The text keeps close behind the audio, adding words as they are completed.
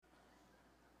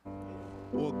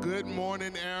Well, good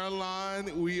morning,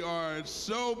 Airline. We are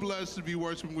so blessed to be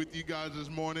worshiping with you guys this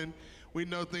morning. We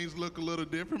know things look a little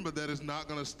different, but that is not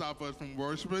going to stop us from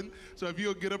worshiping. So if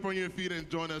you'll get up on your feet and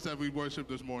join us as we worship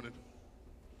this morning.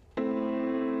 I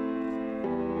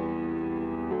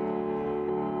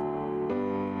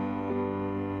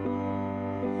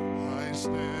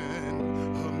stand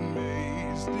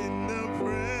amazed in the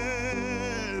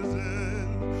presence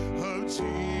of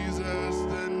Jesus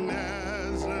the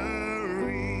Nazarene,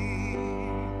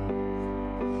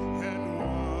 and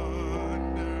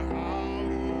wonder how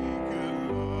he could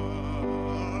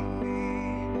love me,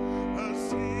 a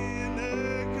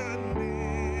sinner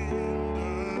condemned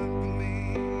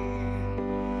unclean,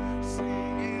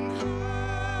 singing how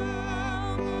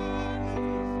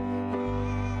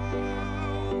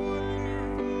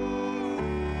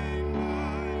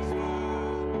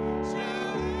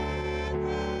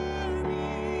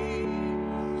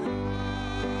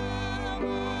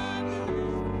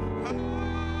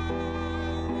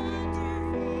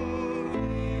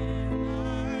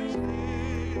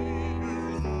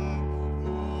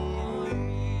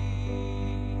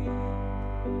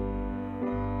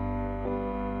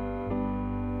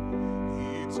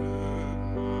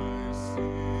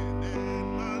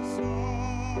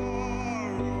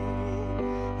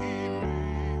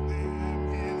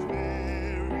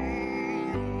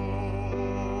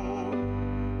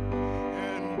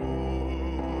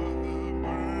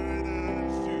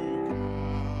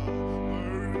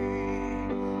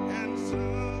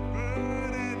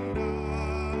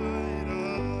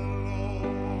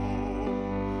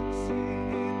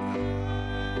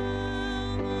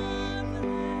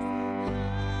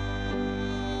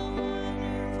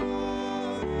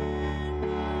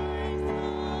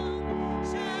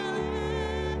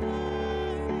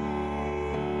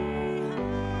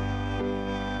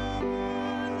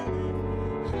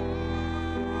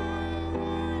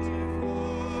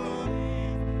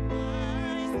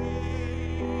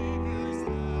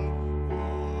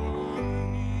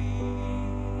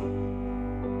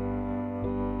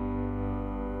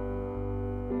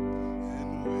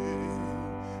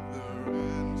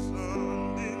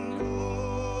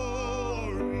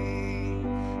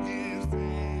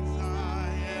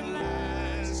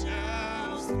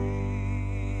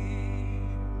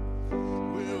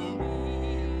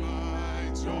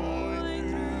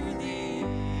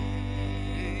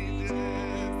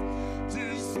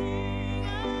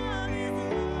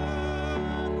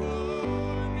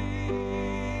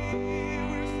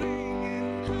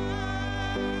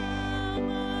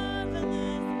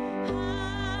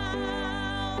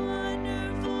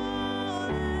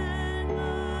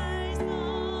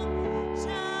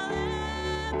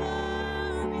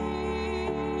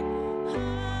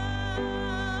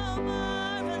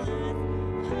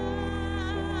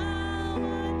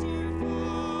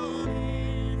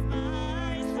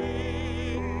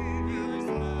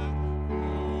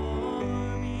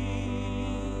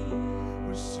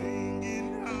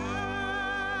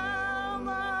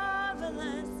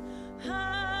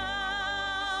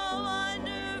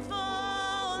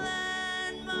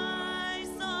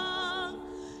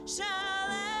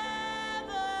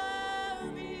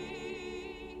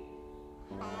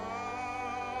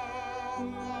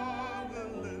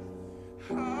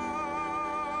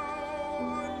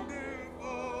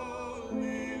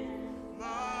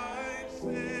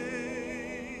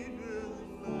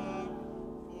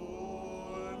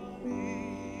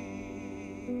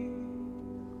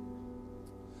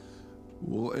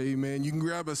Well, amen. You can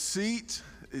grab a seat.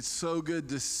 It's so good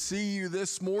to see you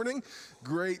this morning.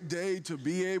 Great day to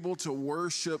be able to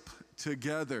worship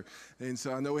together. And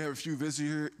so I know we have a few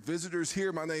visitors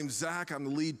here. My name's Zach. I'm the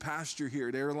lead pastor here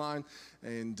at Airline,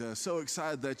 and so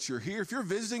excited that you're here. If you're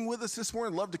visiting with us this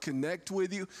morning, I'd love to connect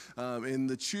with you. In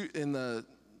the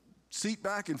seat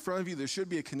back in front of you, there should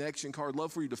be a connection card.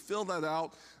 Love for you to fill that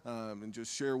out and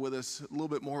just share with us a little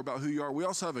bit more about who you are. We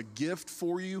also have a gift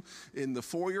for you in the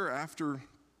foyer after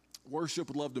worship.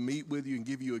 Would love to meet with you and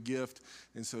give you a gift.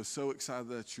 And so excited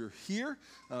that you're here.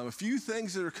 A few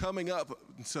things that are coming up.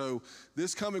 So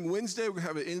this coming Wednesday, we're going to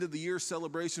have an end of the year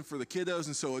celebration for the kiddos.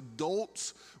 And so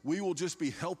adults, we will just be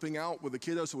helping out with the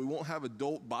kiddos. So we won't have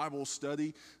adult Bible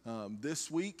study this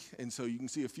week. And so you can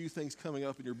see a few things coming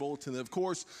up in your bulletin. And of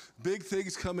course, big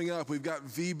things coming up. We've got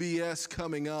VBS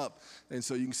coming up. And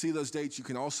so you can see those dates. You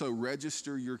can also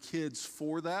register your kids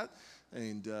for that.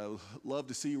 And love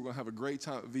to see you. We're going to have a great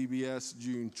time at VBS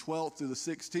June 12th through the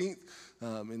 16th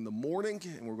in the morning.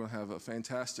 And we're going to have a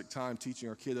fantastic time teaching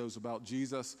our kiddos about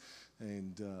Jesus.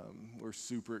 And we're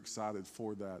super excited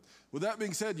for that. With that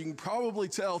being said, you can probably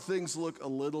tell things look a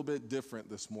little bit different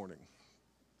this morning.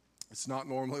 It's not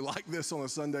normally like this on a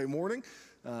Sunday morning.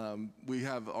 We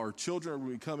have our children are going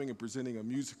to be coming and presenting a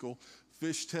musical,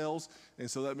 Fish Tales. And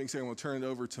so that being said, I'm going to turn it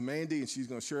over to Mandy, and she's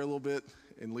going to share a little bit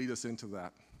and lead us into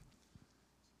that.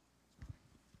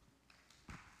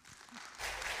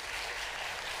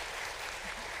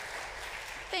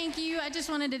 Thank you. I just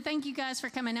wanted to thank you guys for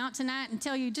coming out tonight and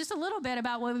tell you just a little bit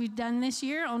about what we've done this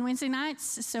year on Wednesday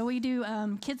nights. So we do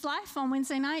Kids Life on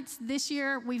Wednesday nights. This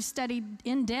year we've studied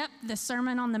in depth the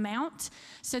Sermon on the Mount.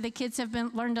 So the kids have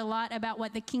learned a lot about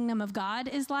what the kingdom of God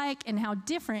is like and how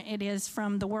different it is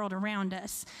from the world around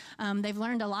us. They've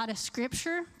learned a lot of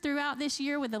scripture throughout this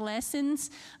year with the lessons.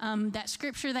 That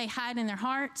scripture they hide in their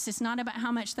hearts. It's not about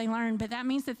how much they learn, but that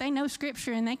means that they know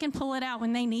scripture and they can pull it out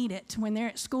when they need it, when they're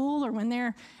at school or when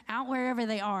they're out wherever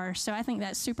they are. So I think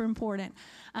that's super important.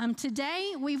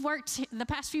 Today, we've worked the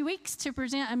past few weeks to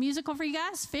present a musical for you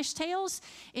guys, Fish Tales.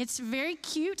 It's very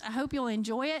cute. I hope you'll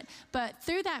enjoy it. But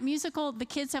through that musical, the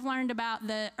kids have learned about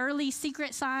the early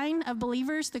secret sign of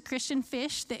believers, the Christian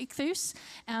fish, the ichthus.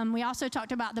 We also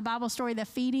talked about the Bible story, the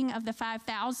feeding of the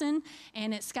 5,000,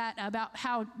 and it's got about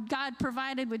how God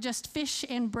provided with just fish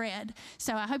and bread.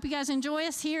 So I hope you guys enjoy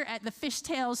us here at the Fish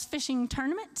Tales Fishing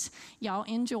Tournament. Y'all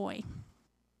enjoy.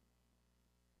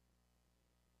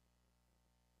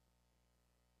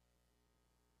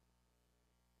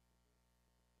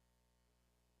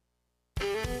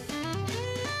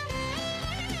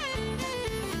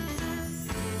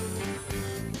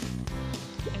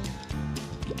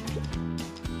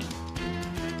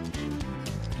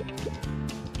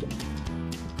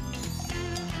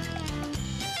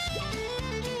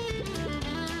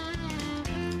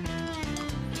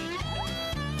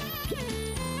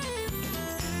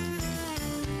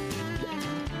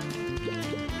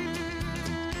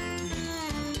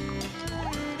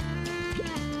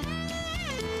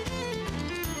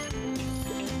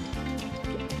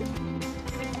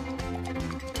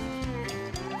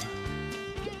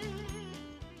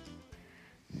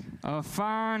 A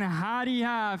fine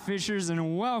howdy-hi, fishers,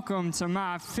 and welcome to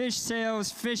my Fish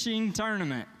Tales Fishing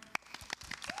Tournament.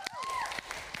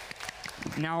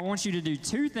 Now, I want you to do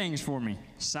two things for me.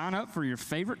 Sign up for your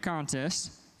favorite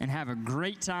contest and have a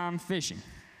great time fishing.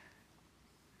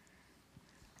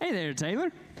 Hey there,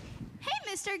 Taylor.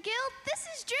 Hey, Mr. Gill, this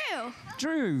is Drew.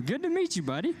 Drew, good to meet you,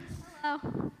 buddy.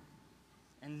 Hello.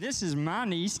 And this is my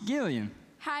niece, Gillian.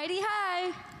 Heidi,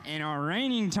 hi. And our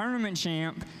reigning tournament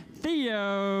champ,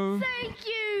 Theo. Thank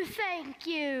you, thank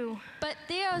you. But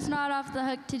Theo's not off the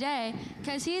hook today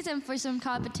because he's in for some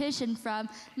competition from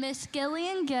Miss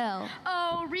Gillian Gill.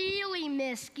 Oh, really,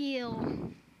 Miss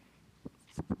Gill?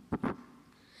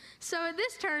 So at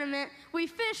this tournament, we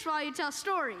fish while you tell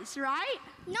stories, right?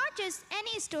 Not just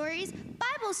any stories,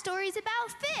 Bible stories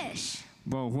about fish.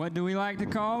 Well, what do we like to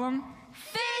call them?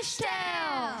 Fish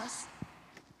Tales!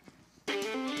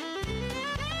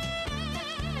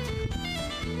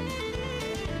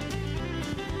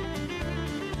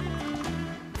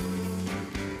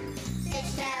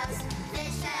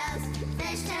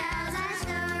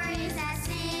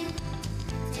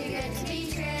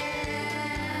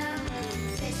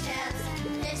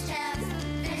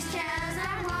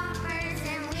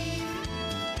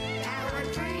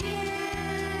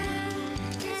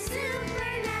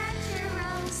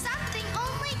 Something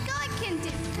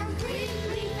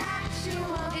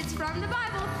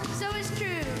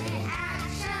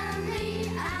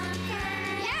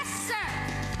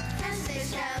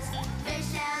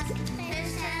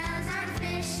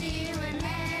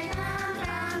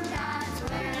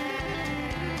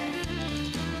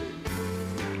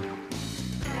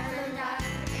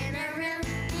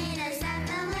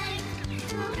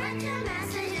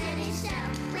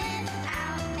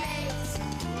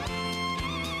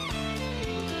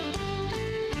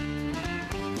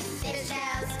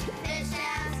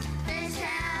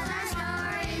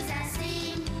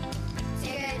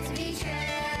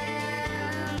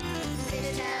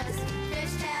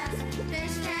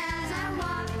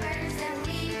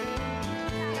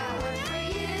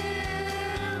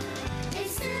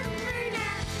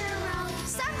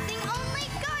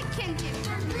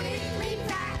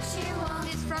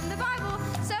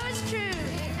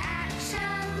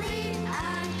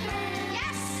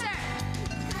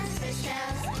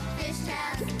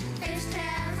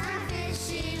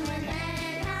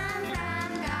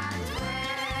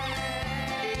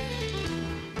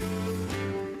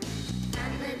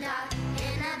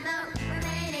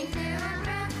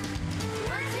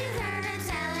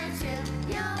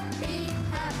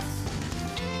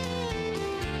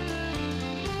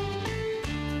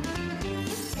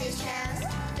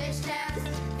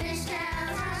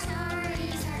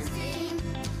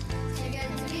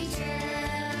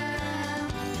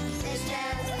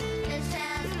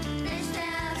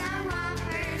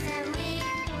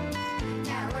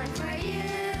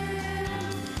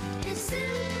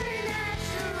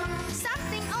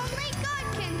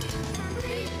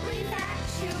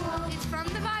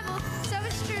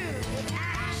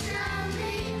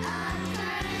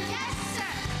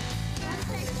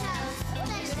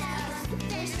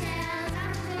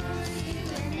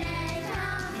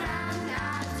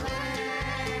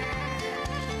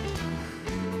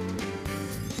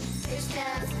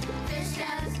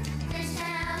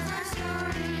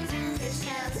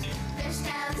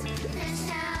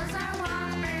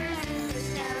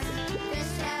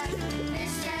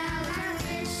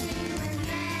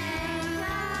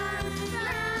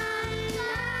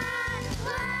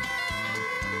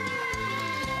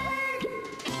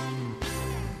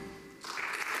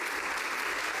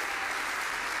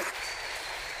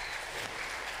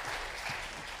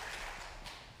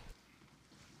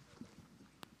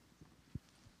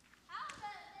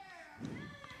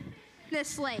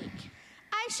this lake.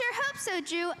 I sure hope so,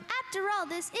 Drew. After all,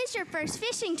 this is your first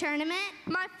fishing tournament.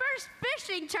 My first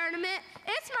fishing tournament.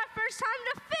 It's my first time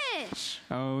to fish.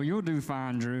 Oh, you'll do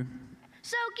fine, Drew.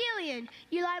 So, Gillian,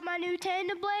 you like my new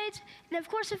tandem blades? And of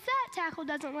course, if that tackle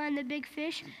doesn't land the big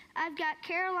fish, I've got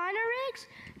Carolina rigs,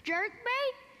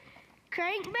 jerkbait,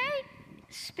 crankbait,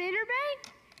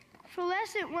 spinnerbait,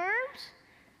 fluorescent worms,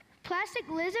 plastic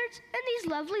lizards, and these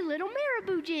lovely little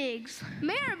marabou jigs.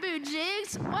 Marabou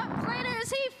jigs? What planet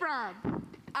is he from?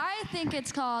 I think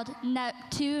it's called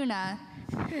Neptuna.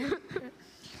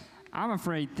 I'm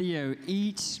afraid Theo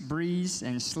eats, breathes,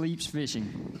 and sleeps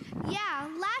fishing. Yeah,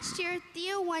 last year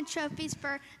Theo won trophies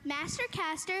for Master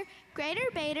Caster,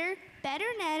 Greater Baiter, Better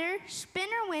Netter,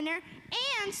 Spinner Winner,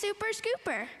 and Super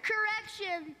Scooper.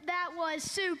 Correction, that was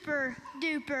super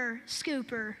duper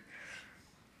scooper.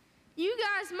 You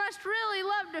guys must really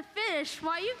love to fish.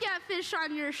 Why, you've got fish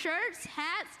on your shirts,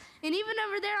 hats, and even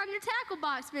over there on your tackle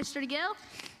box, Mr. Gill.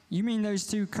 You mean those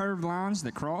two curved lines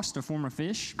that cross to form a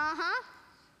fish? Uh-huh.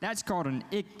 That's called an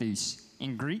ichthus.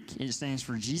 In Greek, it stands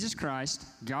for Jesus Christ,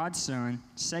 God's Son,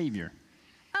 Savior.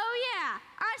 Oh, yeah.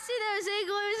 I see those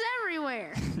igloos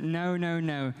everywhere.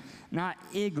 No. Not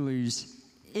igloos,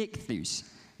 ichthus.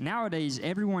 Nowadays,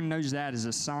 everyone knows that as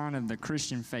a sign of the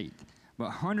Christian faith.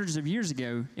 But hundreds of years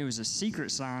ago, it was a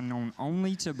secret sign known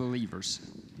only to believers.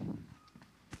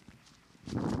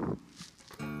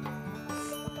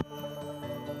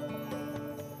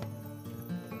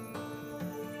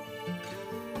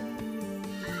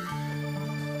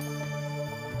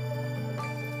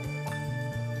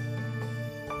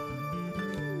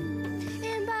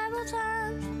 In Bible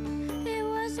times, it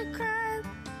was a crime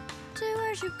to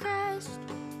worship Christ.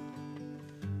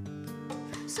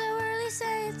 So early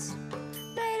saints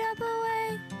made up a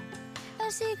way,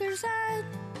 a secret sign,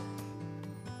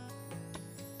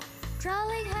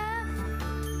 drawing half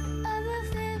of a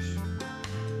fish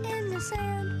in the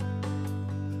sand.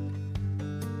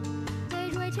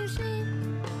 They'd wait to see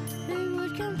who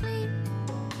would complete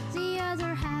the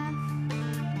other half.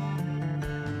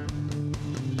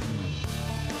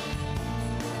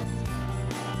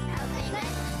 Helping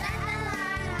us set the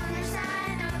line on their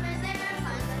side over there,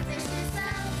 find the fishes so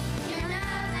you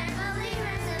know they're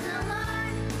believers in the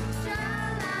Lord. Draw a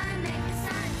line, make a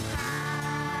sign of Christ.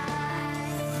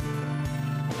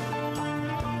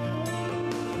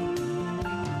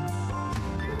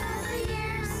 Over the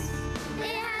years,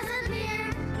 it has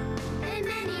appeared in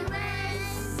many ways.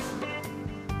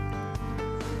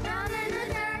 Drawn in the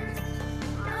dirt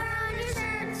or on your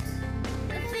shirt,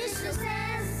 the fish still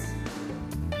says,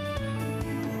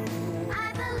 I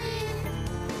believe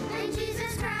in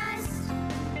Jesus Christ.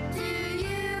 Do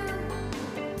you?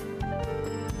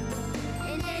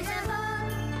 In days of old,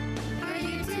 for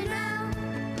you to know,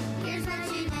 here's what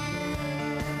you do.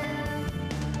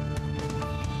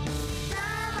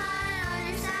 Draw a line on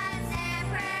your side, say a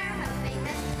prayer, hoping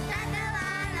this. Set the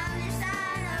line on your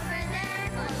side over there,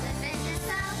 close the fishes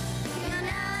so you'll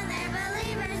know they're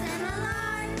believers in the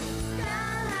Lord. Draw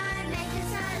a line, make a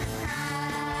sign of Christ.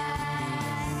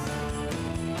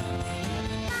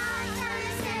 God, tell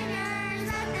the Saviors,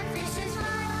 let the fishes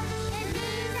fall. It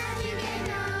means that you gave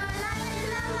your life to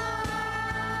the Lord.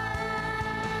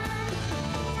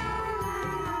 Draw a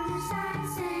line on your side,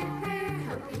 say a prayer,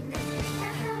 hoping this.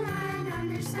 Set the line on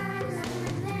their side,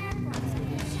 over there, close the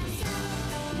fishes so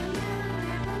you'll know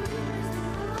they're believers in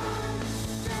the Lord.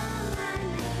 Draw a line,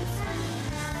 make a sign of Christ.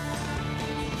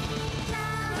 Draw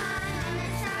a line on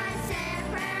their side, say a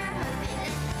prayer, hoping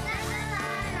this. Set the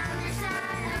line on their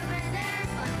side, over there,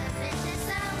 close the fishes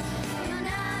so you'll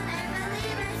know they're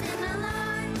believers in the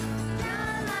Lord. Draw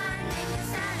a line, make a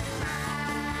sign of Christ.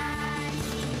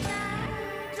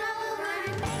 Draw a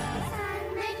line,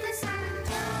 make the sign,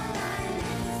 draw a line, make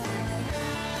the sign.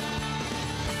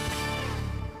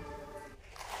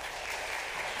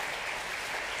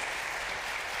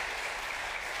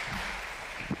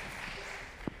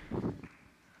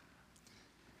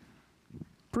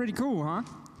 Pretty cool, huh?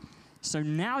 So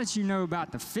now that you know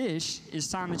about the fish, it's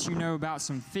time that you know about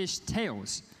some fish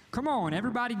tales. Come on,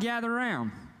 everybody gather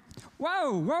around.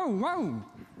 Whoa.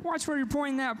 Watch where you're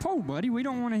pointing that pole, buddy. We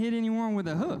don't want to hit anyone with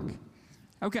a hook.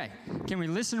 Okay, can we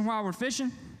listen while we're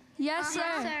fishing? Yes,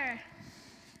 sir. Sir.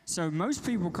 So most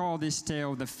people call this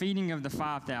tale the feeding of the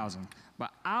 5,000, but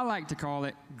I like to call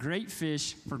it Great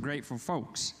Fish for Grateful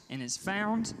Folks, and it's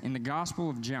found in the Gospel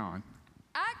of John.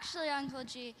 Actually, Uncle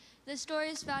G, the story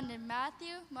is found in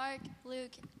Matthew, Mark,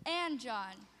 Luke, and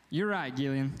John. You're right,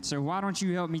 Gillian, so why don't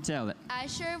you help me tell it? I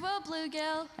sure will,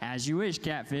 Bluegill. As you wish,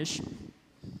 Catfish.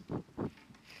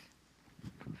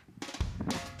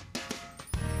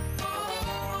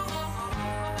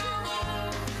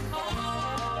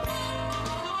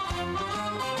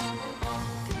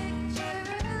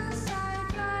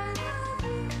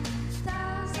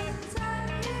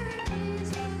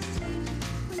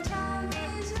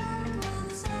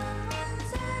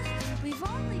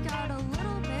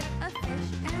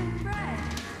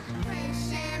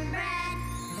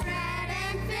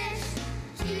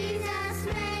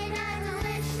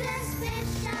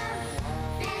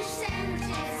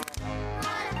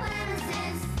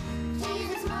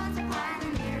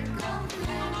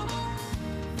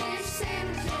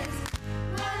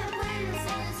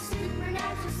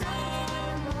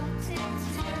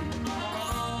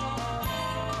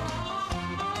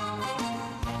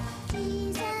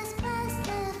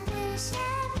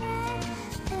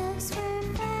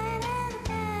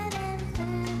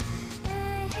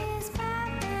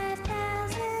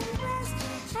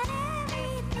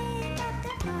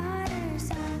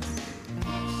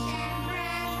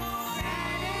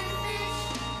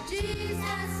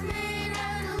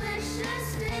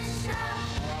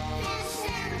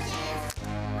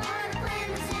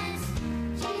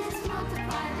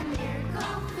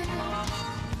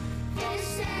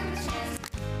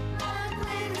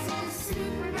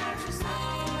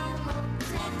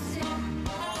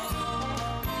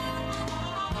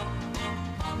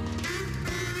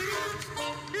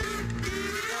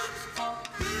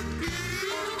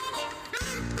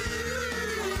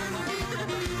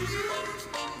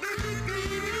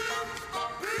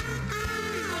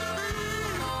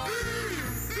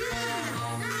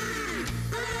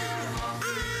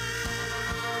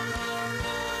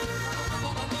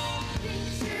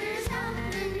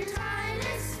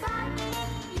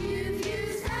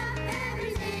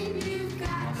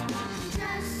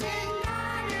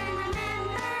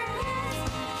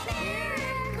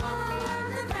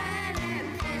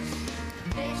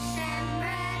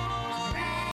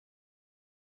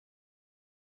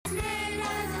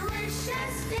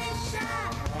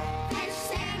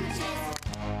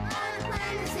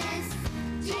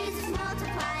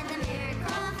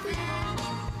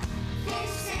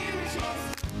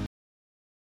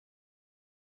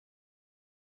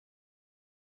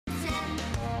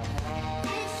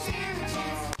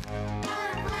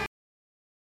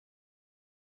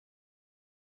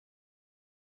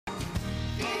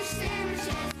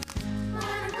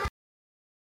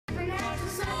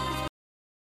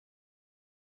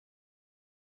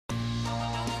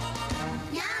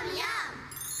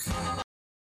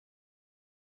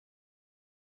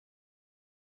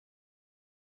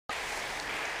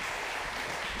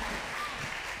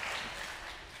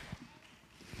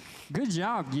 Good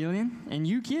job, Gillian. And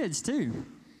you kids, too.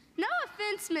 No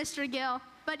offense, Mr. Gill,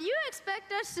 but you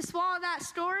expect us to swallow that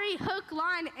story hook,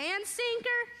 line, and sinker?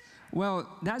 Well,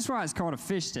 that's why it's called a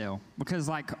fish tale, because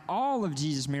like all of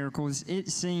Jesus' miracles, it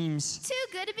seems Too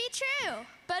good to be true.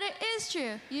 But it is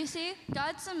true. You see,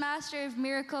 God's the master of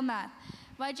miracle math.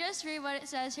 Why, just read what it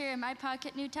says here in my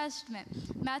pocket New Testament,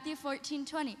 Matthew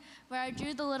 14:20, where I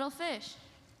drew the little fish.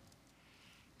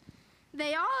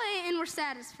 They all ate and were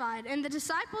satisfied, and the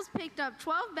disciples picked up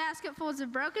 12 basketfuls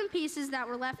of broken pieces that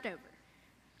were left over.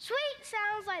 Sweet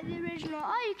sounds like the original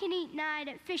all-you-can-eat night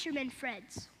at Fisherman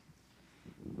Fred's.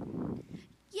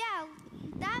 Yeah,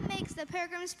 that makes the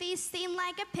Pilgrim's Feast seem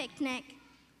like a picnic.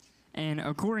 And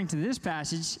according to this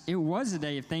passage, it was a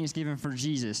day of thanksgiving for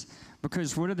Jesus.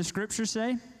 Because what do the scriptures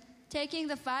say? Taking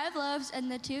the 5 loaves and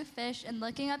the 2 fish and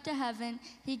looking up to heaven,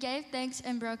 he gave thanks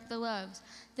and broke the loaves.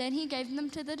 Then he gave them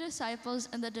to the disciples,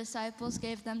 and the disciples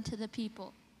gave them to the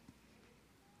people.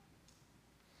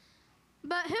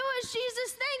 But who was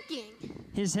Jesus thanking?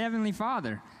 His heavenly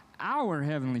Father, our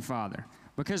heavenly Father.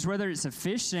 Because whether it's a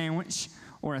fish sandwich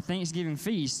or a Thanksgiving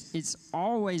feast, it's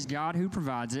always God who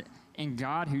provides it and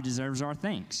God who deserves our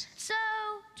thanks. So,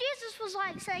 Jesus was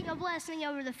like saying a blessing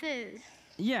over the food.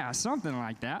 Yeah, something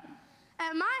like that.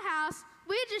 At my house,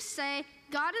 we just say,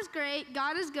 God is great,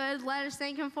 God is good, let us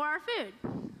thank him for our food.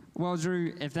 Well,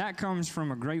 Drew, if that comes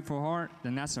from a grateful heart,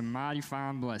 then that's a mighty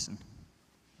fine blessing.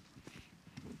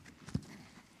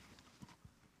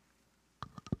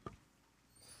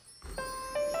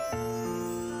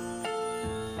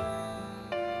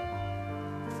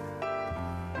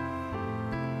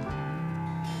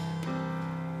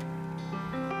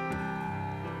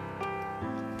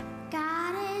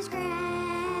 God is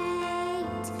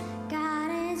great,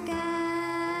 God is good,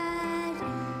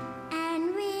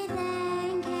 and we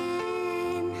thank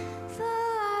him for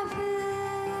our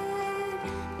food.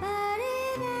 But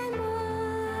even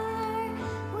more,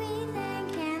 we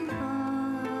thank him for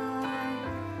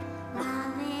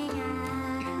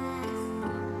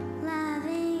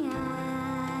loving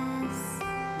us.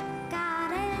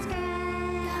 God is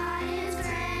good, God is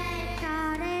great,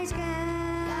 God is good.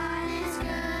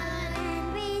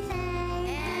 And we thank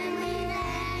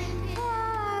for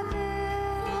our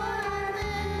food.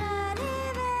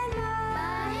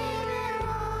 But even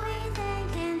more, we thank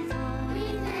him for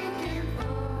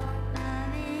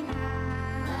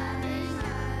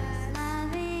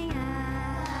loving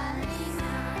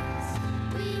us.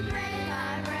 We break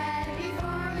our bread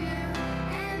before you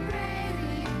and pray we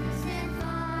use it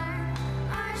for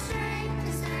our strength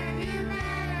to serve you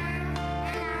better and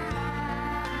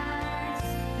our hearts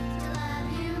to love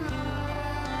you more.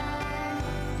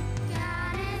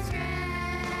 God is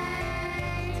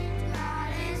great,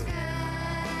 God is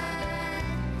good,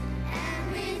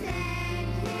 and we thank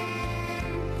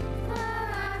him for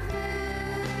our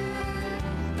food.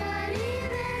 But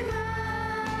even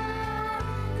more,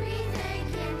 we thank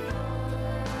him for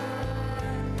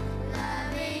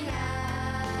loving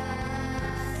us.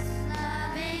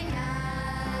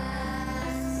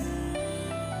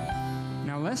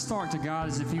 Now let's talk to God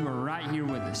as if he were right here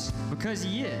with us, because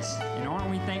he is. And aren't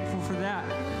we thankful for that?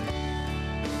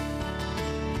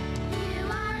 You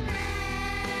are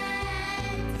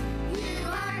great, you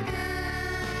are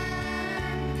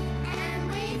good,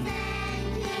 and we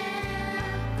thank you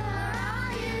for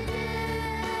all you do.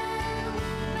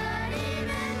 But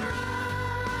even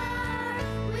more,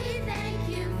 we thank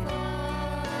you for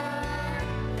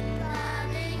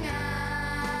loving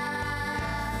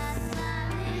us. But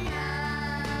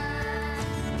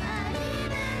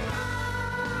even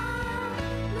more,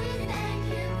 we thank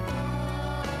you for loving us.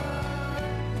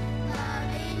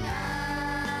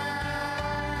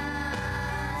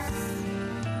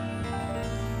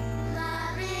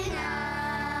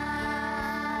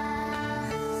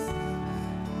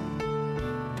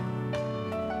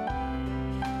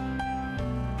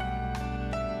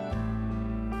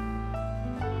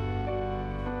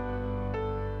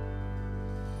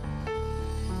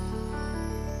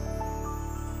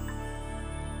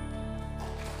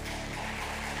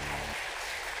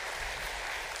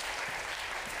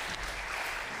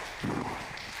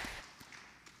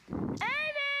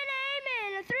 Amen, amen,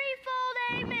 a threefold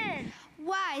amen.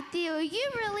 Why, Theo, you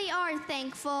really are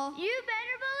thankful. You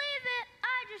better believe it.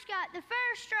 I just got the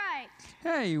first strike.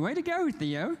 Hey, way to go,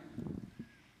 Theo.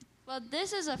 Well,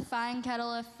 this is a fine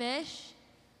kettle of fish.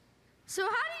 So how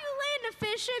do you land a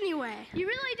fish anyway? You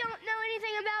really don't know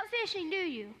anything about fishing, do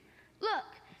you? Look,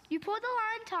 you pull the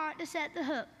line taut to set the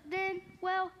hook. Then,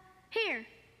 well, here,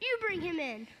 you bring him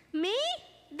in. Me?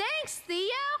 Thanks,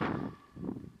 Theo.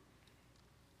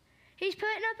 He's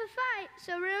putting up a fight,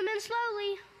 so reel him in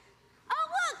slowly. Oh,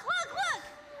 look!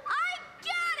 I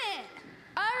got it!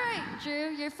 All right,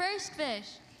 Drew, your first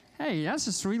fish. Hey, that's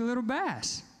a sweet little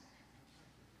bass.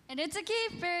 And it's a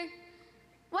keeper.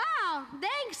 Wow,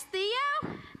 thanks,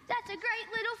 Theo. That's a great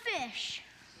little fish.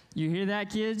 You hear that,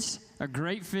 kids? A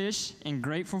great fish and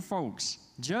grateful folks,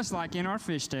 just like in our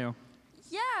fish tale.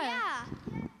 Yeah.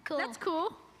 Cool. That's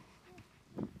cool.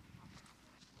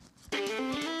 Fish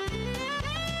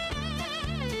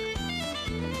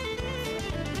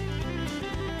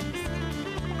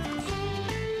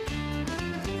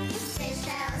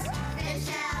tales, fish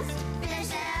tales, fish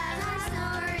tales are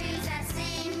stories that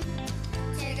seem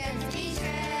too good to be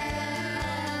true.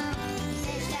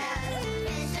 Fish tales,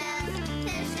 fish tales,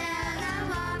 fish tales are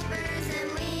whoppers, and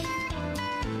we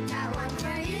got one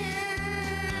for you.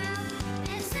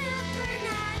 It's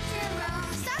supernatural,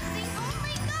 something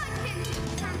only God can do.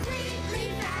 Completely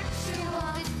factual.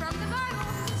 It's from the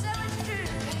Bible, so it's true.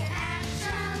 It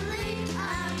actually a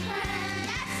friend.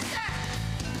 Yes, sir.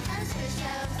 Those fish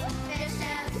tales, fish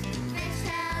tales, fish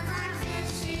tales are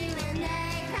fishy when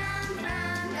they come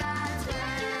from God's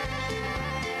word.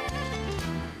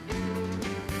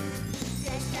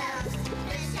 Fish tales,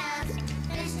 fish tales,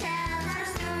 fish tales are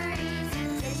stories,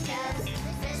 and fish tales,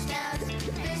 fish tales,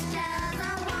 fish tales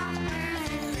are whoppers,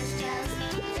 and fish tales,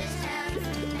 fish tales,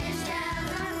 fish tales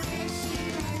are fishy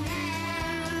when they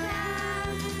come from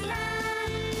God's word.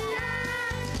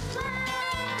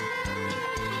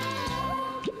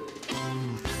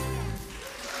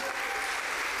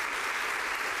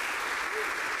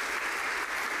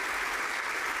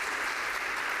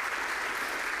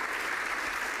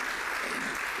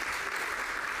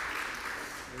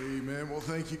 Amen. Well,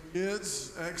 thank you,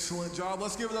 kids. Excellent job.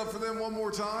 Let's give it up for them one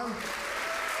more time.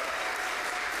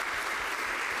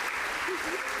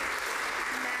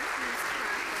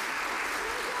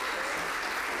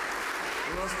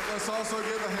 Let's also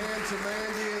give a hand to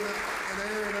Mandy and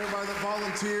Aaron and everybody that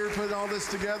volunteered putting all this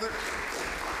together.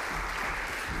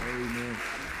 Amen.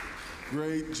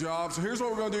 Great job. So here's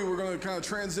what we're going to do. We're going to kind of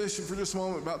transition for just a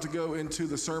moment, about to go into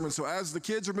the sermon. So as the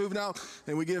kids are moving out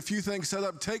and we get a few things set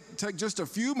up, take just a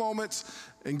few moments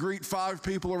and greet 5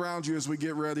 people around you as we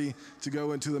get ready to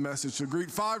go into the message. So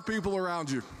greet 5 people around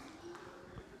you.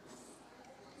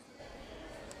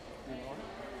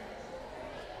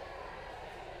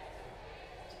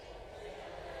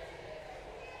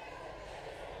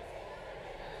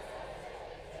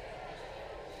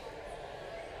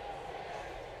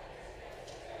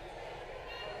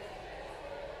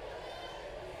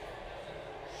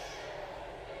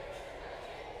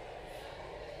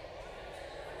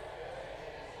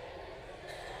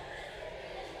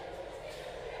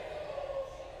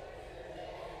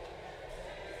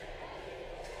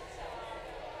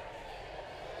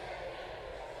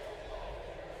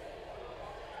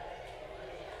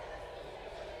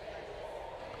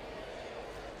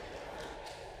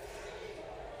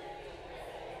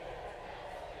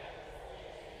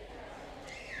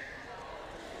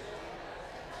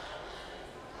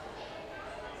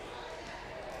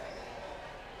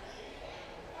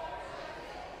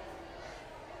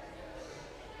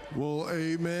 Well,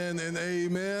 amen and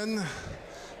amen.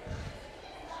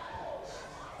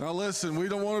 Now listen, we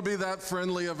don't want to be that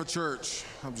friendly of a church.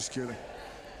 I'm just kidding.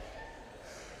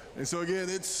 And so again,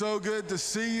 it's so good to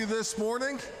see you this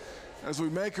morning as we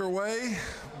make our way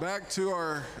back to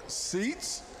our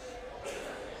seats.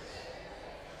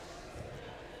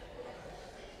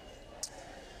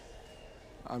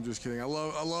 I'm just kidding. I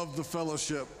love the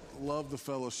fellowship. Love the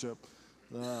fellowship.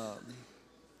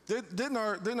 Didn't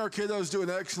our kiddos do an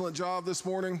excellent job this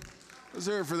morning? Let's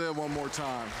hear it for them one more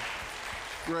time.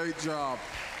 Great job.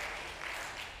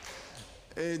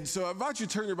 And so I invite you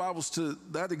to turn your Bibles to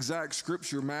that exact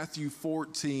scripture, Matthew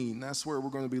 14. That's where we're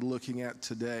going to be looking at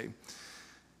today.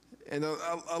 And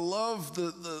I love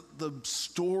the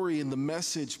story and the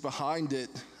message behind it,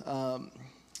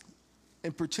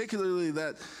 and particularly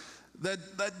that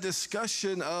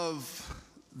discussion of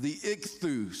the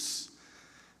ichthus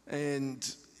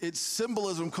and its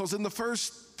symbolism, because in the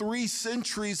first 3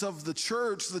 centuries of the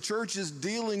church is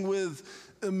dealing with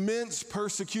immense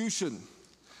persecution.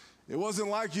 It wasn't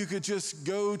like you could just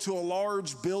go to a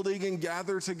large building and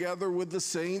gather together with the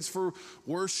saints for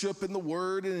worship and the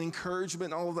word and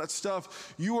encouragement and all of that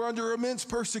stuff. You were under immense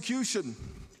persecution.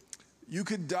 You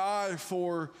could die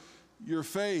for your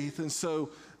faith. And so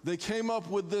they came up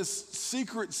with this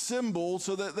secret symbol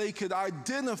so that they could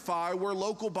identify where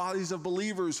local bodies of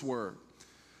believers were.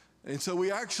 And so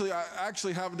I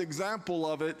actually have an example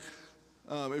of it.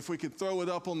 If we could throw it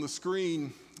up on the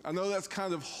screen. I know that's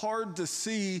kind of hard to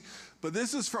see, but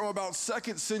this is from about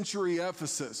 2nd century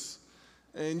Ephesus.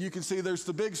 And you can see there's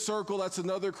the big circle, that's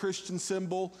another Christian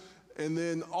symbol. And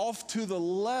then off to the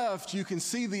left, you can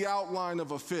see the outline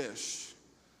of a fish.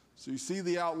 So you see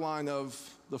the outline of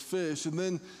the fish. And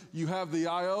then you have the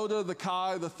iota, the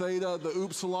chi, the theta, the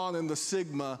upsilon, and the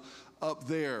sigma up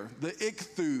there. The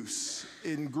ichthus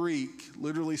in Greek,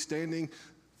 literally standing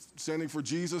for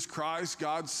Jesus Christ,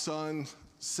 God's Son,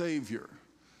 Savior.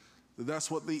 That's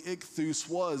what the ichthus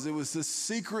was. It was this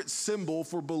secret symbol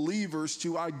for believers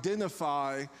to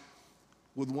identify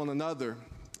with one another.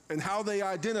 And how they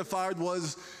identified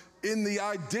was in the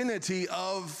identity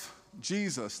of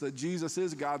Jesus, that Jesus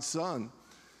is God's Son.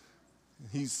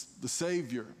 He's the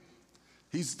Savior.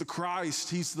 He's the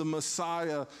Christ. He's the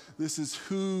Messiah. This is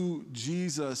who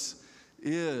Jesus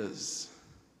is.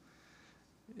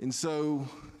 And so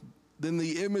then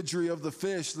the imagery of the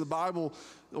fish, the Bible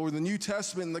or the New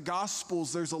Testament and the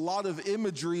Gospels, there's a lot of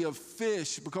imagery of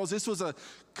fish because this was a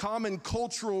common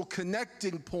cultural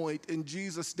connecting point in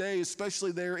Jesus' day,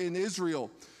 especially there in Israel.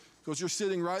 Because you're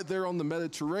sitting right there on the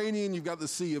Mediterranean, you've got the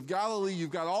Sea of Galilee,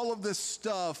 you've got all of this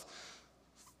stuff.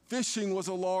 Fishing was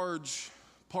a large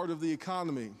part of the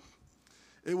economy.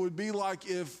 It would be like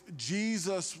if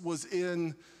Jesus was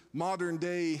in modern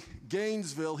day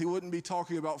Gainesville, he wouldn't be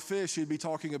talking about fish, he'd be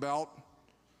talking about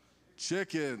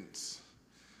chickens.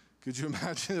 Could you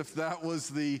imagine if that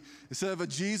was instead of a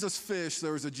Jesus fish,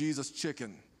 there was a Jesus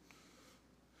chicken?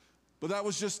 But that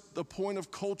was just the point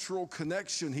of cultural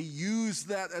connection. He used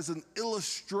that as an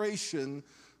illustration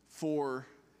for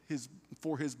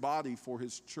his body, for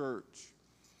his church,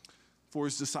 for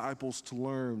his disciples to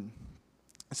learn.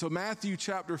 So Matthew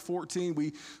chapter 14,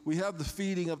 we have the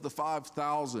feeding of the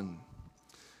 5,000.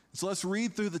 So let's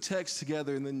read through the text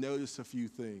together and then notice a few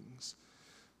things.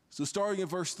 So starting in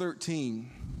verse 13,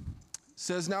 it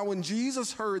says, "Now when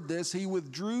Jesus heard this, he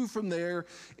withdrew from there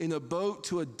in a boat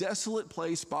to a desolate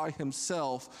place by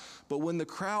himself. But when the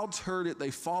crowds heard it, they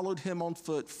followed him on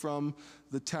foot from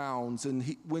the towns.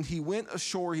 And when he went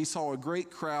ashore, he saw a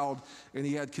great crowd, and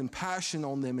he had compassion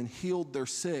on them and healed their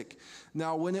sick.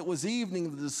 Now when it was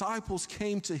evening, the disciples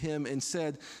came to him and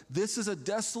said, 'This is a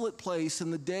desolate place,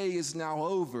 and the day is now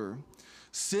over.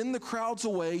 Send the crowds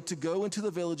away to go into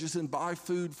the villages and buy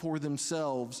food for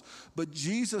themselves.' But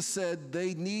Jesus said,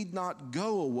 'They need not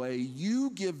go away. You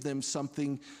give them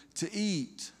something to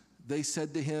eat.' They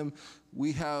said to him,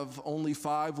 'We have only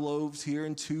 5 loaves here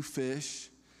and 2 fish.'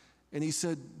 And he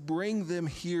said, 'Bring them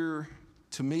here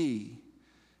to me.'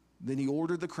 Then he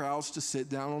ordered the crowds to sit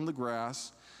down on the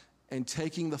grass. And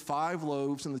taking the 5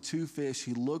 loaves and the 2 fish,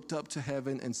 he looked up to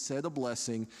heaven and said a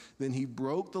blessing. Then he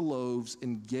broke the loaves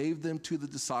and gave them to the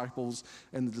disciples,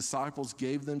 and the disciples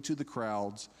gave them to the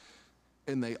crowds.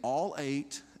 And they all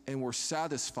ate and were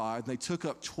satisfied. And they took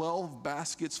up 12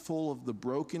 baskets full of the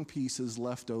broken pieces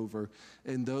left over.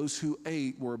 And those who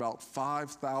ate were about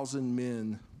 5,000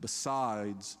 men,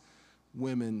 besides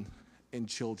women and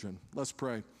children." Let's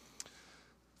pray.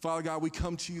 Father God, we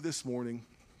come to you this morning.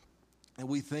 And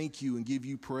we thank you and give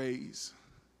you praise.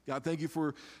 God, thank you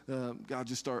for, God,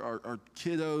 just our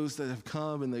kiddos that have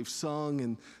come and they've sung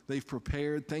and they've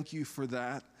prepared. Thank you for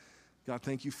that. God,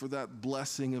 thank you for that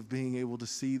blessing of being able to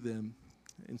see them.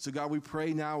 And so, God, we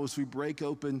pray now as we break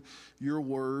open your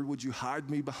word, would you hide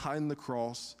me behind the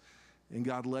cross? And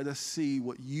God, let us see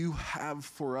what you have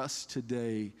for us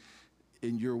today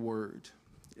in your word.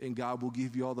 And God, we'll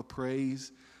give you all the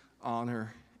praise,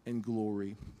 honor, and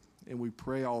glory. And we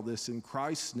pray all this in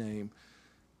Christ's name.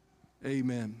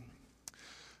 Amen.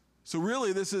 So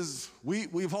really, this is,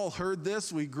 we've all heard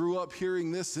this. We grew up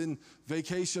hearing this in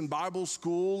vacation Bible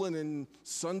school and in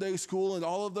Sunday school and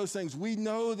all of those things. We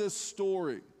know this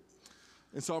story.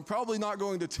 And so I'm probably not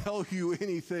going to tell you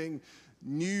anything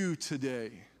new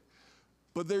today.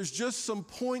 But there's just some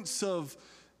points of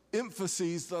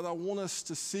emphases that I want us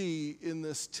to see in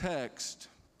this text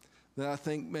that I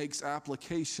think makes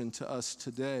application to us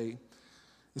today.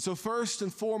 And so first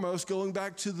and foremost, going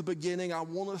back to the beginning, I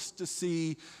want us to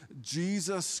see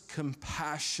Jesus'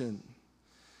 compassion.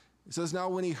 It says, now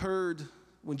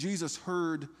when Jesus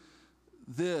heard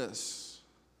this,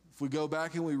 if we go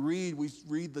back and we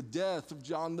read the death of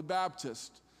John the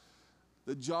Baptist.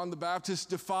 That John the Baptist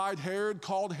defied Herod,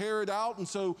 called Herod out, and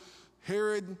so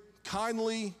Herod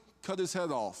kindly cut his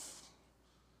head off.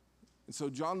 And so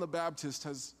John the Baptist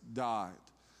has died.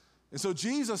 And so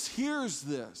Jesus hears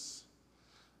this.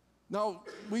 Now,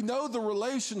 we know the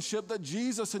relationship that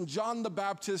Jesus and John the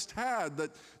Baptist had,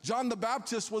 that John the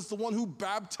Baptist was the one who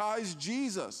baptized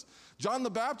Jesus. John the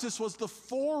Baptist was the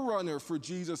forerunner for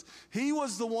Jesus. He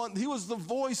was the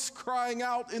voice crying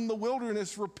out in the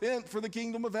wilderness, "Repent, for the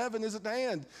kingdom of heaven is at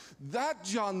hand." That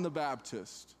John the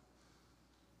Baptist.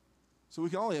 So we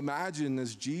can only imagine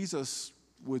as Jesus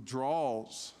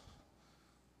withdraws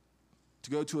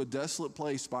to go to a desolate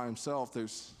place by himself,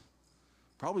 there's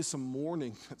probably some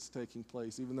mourning that's taking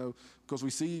place, even though, because we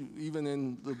see even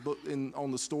in the book,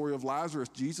 on the story of Lazarus,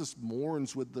 Jesus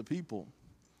mourns with the people,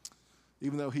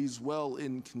 even though he's well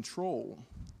in control.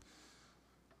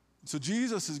 So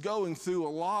Jesus is going through a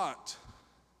lot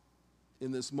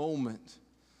in this moment.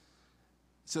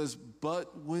 It says,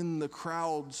 but when the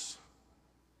crowds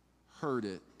heard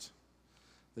it,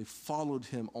 they followed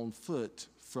him on foot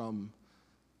from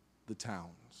the towns.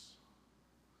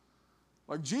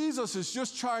 Like Jesus is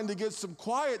just trying to get some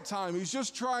quiet time. He's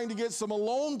just trying to get some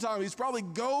alone time. He's probably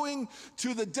going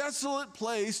to the desolate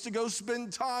place to go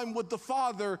spend time with the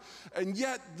Father, and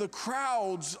yet the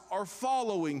crowds are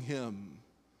following him.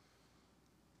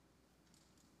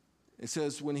 It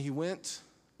says, when he went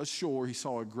ashore, he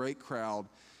saw a great crowd,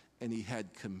 and he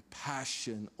had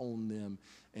compassion on them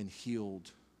and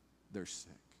healed their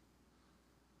sick.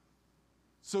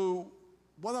 So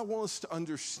what I want us to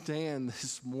understand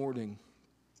this morning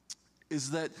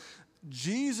is that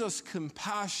Jesus'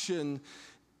 compassion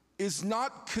is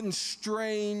not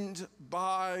constrained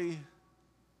by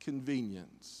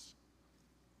convenience.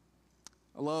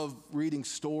 I love reading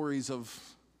stories of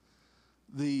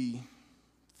the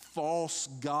false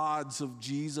gods of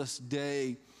Jesus'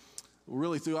 day,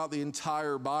 really throughout the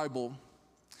entire Bible,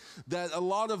 that a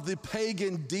lot of the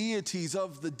pagan deities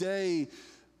of the day,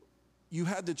 you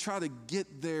had to try to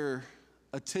get their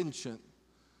attention.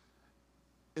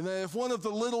 And that if one of the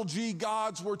little g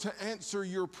gods were to answer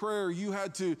your prayer, you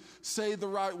had to say the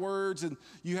right words and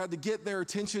you had to get their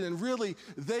attention. And really,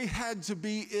 they had to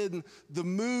be in the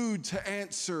mood to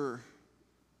answer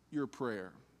your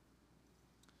prayer.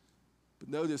 But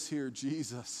notice here,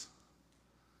 Jesus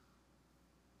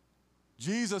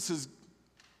is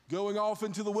going off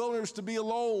into the wilderness to be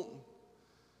alone.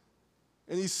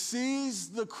 And he sees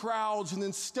the crowds, and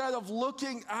instead of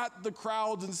looking at the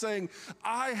crowds and saying,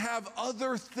 I have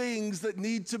other things that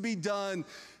need to be done,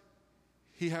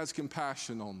 he has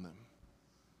compassion on them.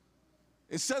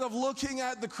 Instead of looking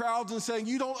at the crowds and saying,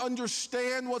 you don't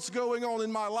understand what's going on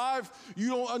in my life, you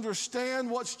don't understand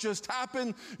what's just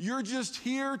happened, you're just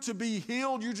here to be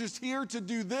healed, you're just here to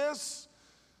do this,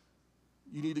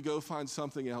 you need to go find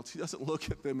something else. He doesn't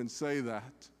look at them and say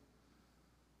that,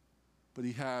 but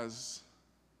he has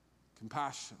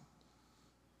compassion.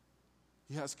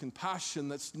 He has compassion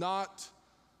that's not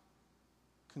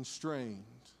constrained.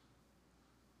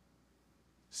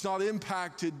 It's not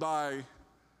impacted by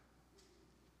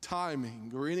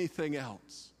timing or anything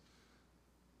else,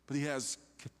 but he has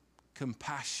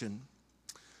compassion.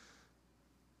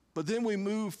 But then we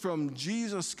move from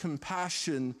Jesus'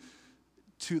 compassion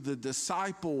to the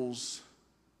disciples'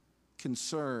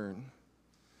 concern.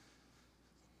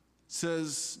 It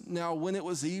says, now when it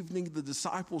was evening, the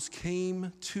disciples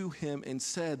came to him and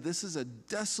said, this is a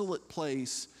desolate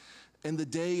place, and the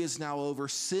day is now over.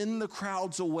 Send the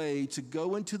crowds away to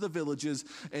go into the villages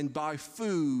and buy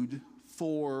food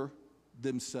for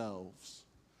themselves.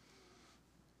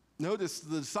 Notice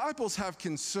the disciples have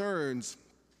concerns,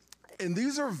 and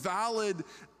these are valid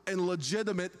and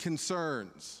legitimate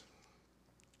concerns.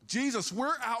 Jesus,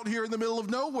 we're out here in the middle of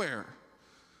nowhere.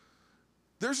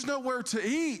 There's nowhere to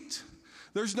eat.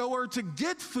 There's nowhere to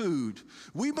get food.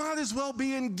 We might as well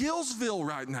be in Gillsville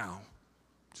right now.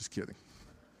 Just kidding.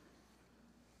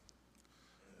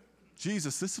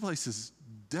 Jesus, this place is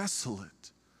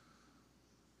desolate.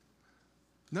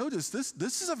 Notice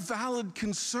this is a valid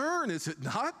concern, is it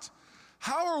not?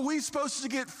 How are we supposed to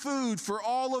get food for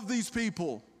all of these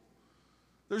people?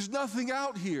 There's nothing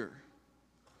out here.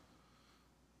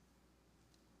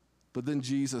 But then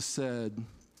Jesus said,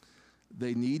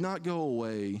 they need not go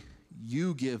away.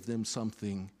 You give them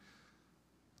something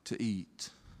to eat.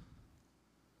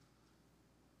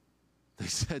 They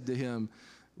said to him,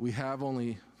 we have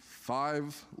only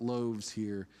 5 loaves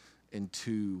here and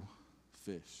 2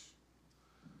 fish.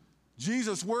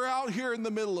 Jesus, we're out here in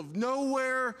the middle of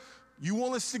nowhere. You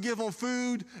want us to give them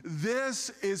food? This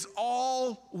is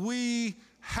all we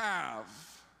have.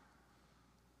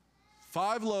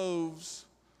 5 loaves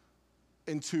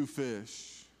and 2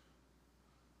 fish.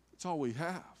 That's all we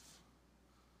have.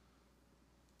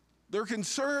 Their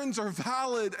concerns are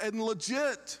valid and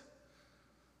legit.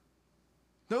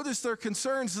 Notice their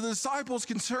concerns. The disciples'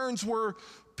 concerns were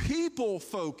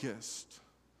people-focused.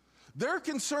 They're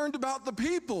concerned about the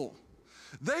people.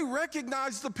 They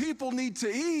recognize the people need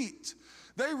to eat.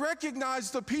 They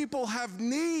recognize the people have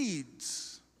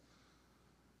needs.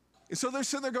 And so they're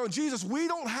sitting there going, Jesus, we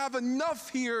don't have enough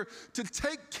here to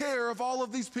take care of all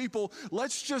of these people.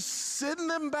 Let's just send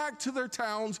them back to their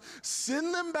towns,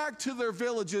 send them back to their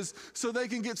villages so they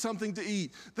can get something to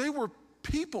eat. They were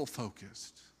people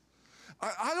focused.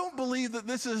 I don't believe that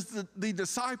this is the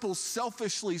disciples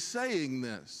selfishly saying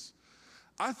this.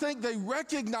 I think they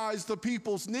recognize the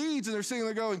people's needs and they're sitting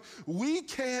there going, we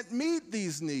can't meet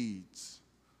these needs.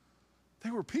 They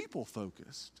were people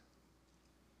focused.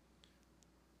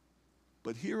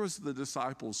 But here was the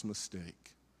disciples'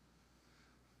 mistake.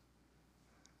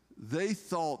 They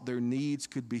thought their needs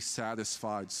could be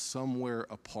satisfied somewhere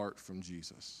apart from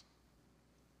Jesus.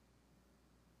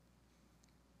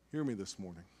 Hear me this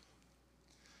morning.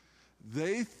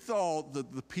 They thought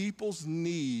that the people's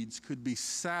needs could be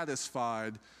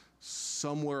satisfied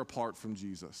somewhere apart from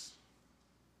Jesus.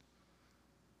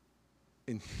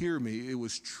 And hear me, it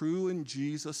was true in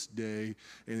Jesus' day,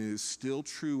 and it is still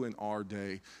true in our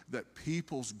day, that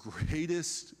people's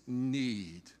greatest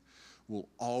need will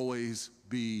always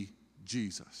be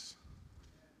Jesus.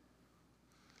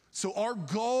 So our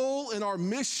goal and our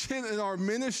mission and our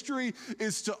ministry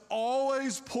is to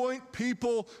always point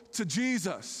people to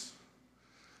Jesus.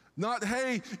 Not,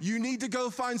 hey, you need to go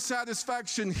find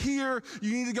satisfaction here.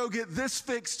 You need to go get this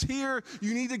fixed here.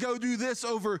 You need to go do this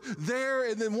over there.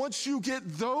 And then once you get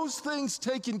those things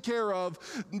taken care of,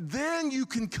 then you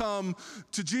can come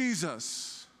to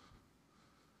Jesus.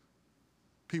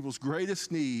 People's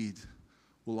greatest need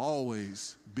will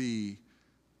always be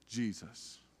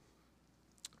Jesus.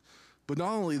 But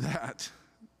not only that,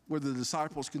 where the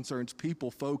disciples' concerns,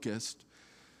 people focused,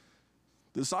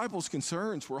 the disciples'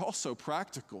 concerns were also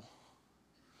practical.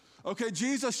 Okay,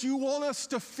 Jesus, you want us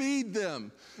to feed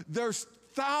them. There's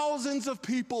thousands of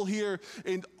people here,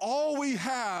 and all we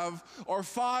have are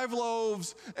 5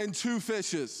 loaves and 2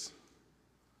 fishes.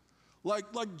 Like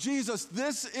Jesus,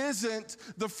 this isn't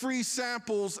the free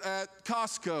samples at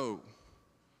Costco.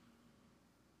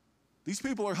 These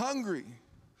people are hungry.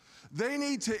 They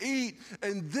need to eat,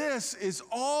 and this is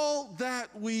all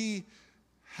that we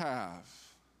have.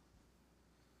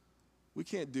 We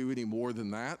can't do any more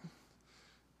than that.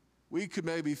 We could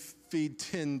maybe feed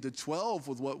 10 to 12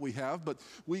 with what we have, but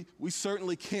we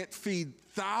certainly can't feed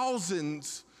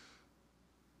thousands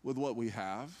with what we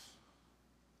have.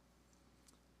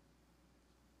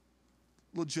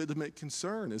 Legitimate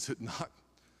concern, is it not?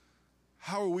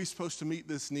 How are we supposed to meet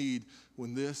this need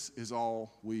when this is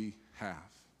all we have?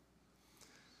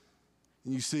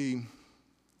 And you see,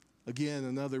 again,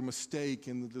 another mistake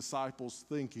in the disciples'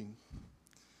 thinking.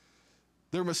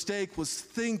 Their mistake was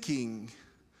thinking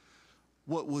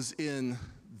what was in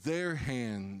their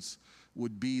hands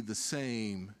would be the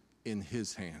same in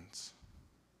his hands.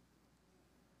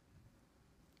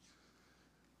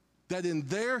 That in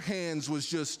their hands was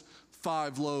just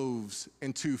 5 loaves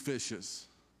and 2 fishes.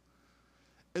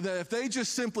 And that if they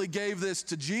just simply gave this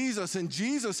to Jesus, in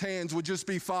Jesus' hands would just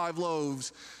be 5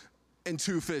 loaves and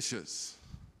 2 fishes.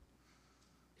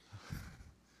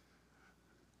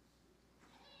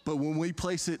 But when we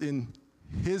place it in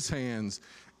his hands,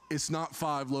 it's not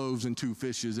 5 loaves and 2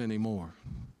 fishes anymore.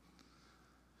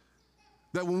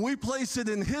 That when we place it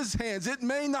in his hands, it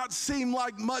may not seem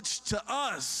like much to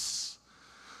us,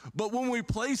 but when we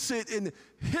place it in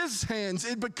his hands,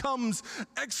 it becomes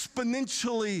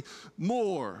exponentially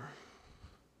more.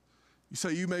 You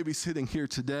say, you may be sitting here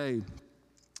today, and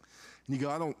you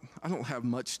go, I don't have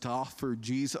much to offer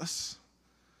Jesus.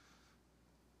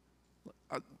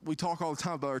 We talk all the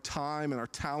time about our time and our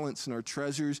talents and our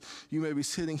treasures. You may be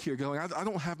sitting here going, I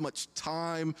don't have much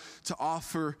time to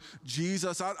offer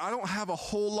Jesus. I don't have a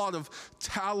whole lot of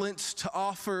talents to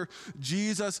offer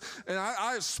Jesus. And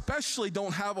I especially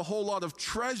don't have a whole lot of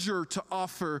treasure to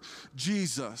offer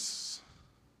Jesus.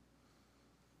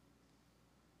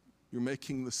 You're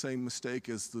making the same mistake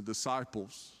as the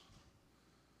disciples.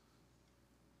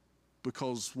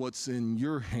 Because what's in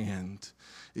your hand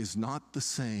is not the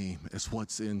same as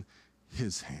what's in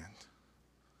his hand.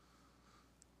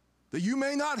 That you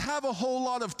may not have a whole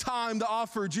lot of time to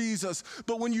offer Jesus,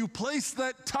 but when you place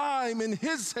that time in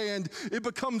his hand, it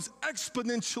becomes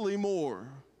exponentially more.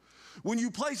 When you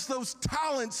place those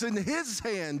talents in his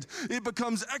hand, it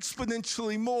becomes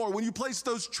exponentially more. When you place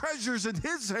those treasures in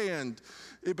his hand,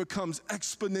 it becomes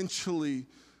exponentially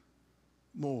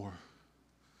more.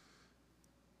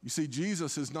 You see,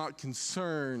 Jesus is not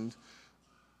concerned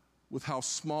with how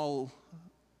small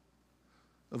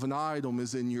of an item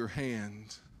is in your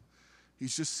hand.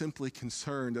 He's just simply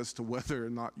concerned as to whether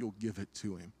or not you'll give it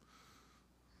to him.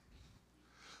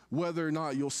 Whether or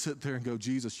not you'll sit there and go,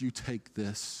 Jesus, you take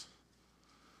this.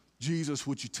 Jesus,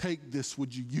 would you take this?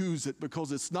 Would you use it?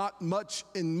 Because it's not much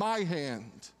in my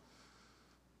hand,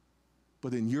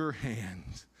 but in your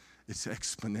hand, it's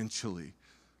exponentially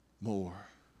more.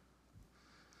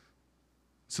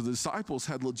 So the disciples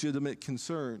had legitimate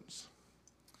concerns.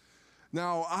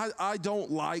 Now, I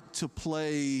don't like to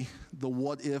play the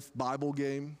what if Bible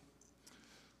game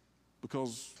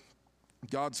because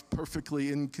God's perfectly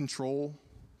in control.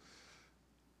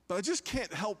 But I just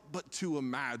can't help but to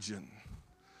imagine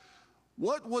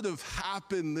what would have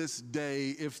happened this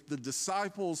day if the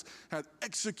disciples had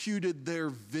executed their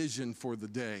vision for the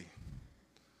day.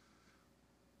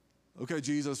 Okay,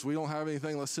 Jesus, we don't have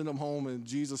anything, let's send them home. And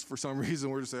Jesus, for some reason,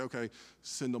 we're just saying, okay,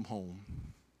 send them home.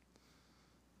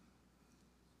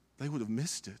 They would have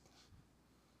missed it.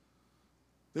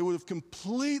 They would have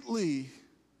completely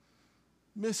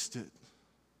missed it.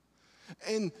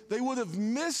 And they would have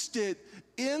missed it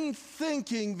in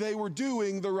thinking they were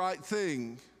doing the right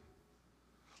thing.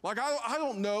 Like, I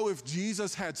don't know if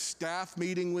Jesus had staff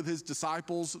meeting with his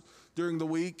disciples during the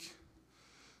week.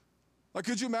 Like,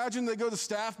 could you imagine they go to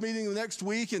staff meeting the next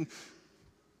week and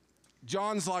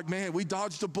John's like, man, we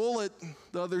dodged a bullet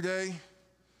the other day.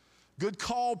 Good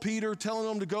call, Peter, telling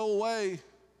them to go away.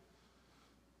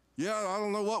 Yeah, I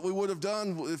don't know what we would have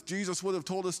done if Jesus would have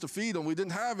told us to feed them. We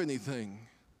didn't have anything.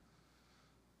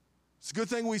 It's a good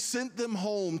thing we sent them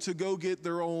home to go get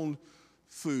their own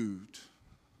food.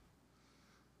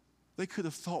 They could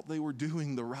have thought they were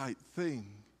doing the right thing.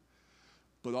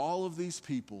 But all of these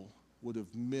people would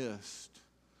have missed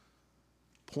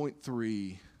point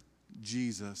 3,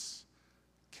 Jesus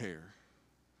care.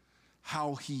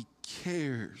 How he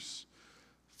cares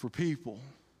for people.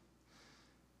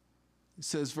 It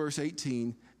says, verse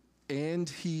 18, and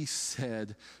he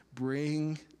said,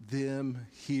 bring them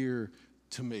here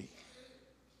to me.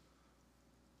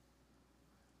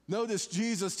 Notice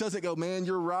Jesus doesn't go, man,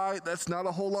 you're right, that's not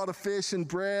a whole lot of fish and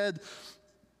bread.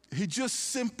 He just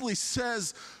simply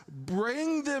says,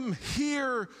 bring them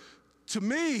here to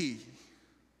me.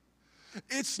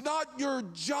 It's not your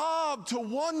job to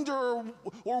wonder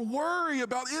or worry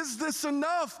about, is this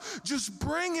enough? Just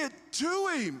bring it to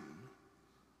him.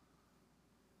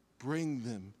 Bring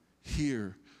them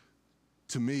here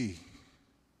to me.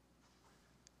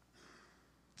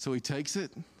 So he takes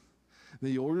it. Then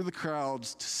he ordered the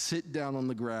crowds to sit down on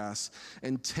the grass,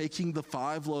 and taking the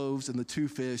 5 loaves and the 2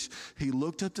 fish, he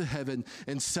looked up to heaven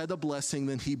and said a blessing.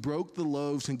 Then he broke the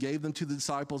loaves and gave them to the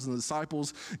disciples, and the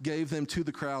disciples gave them to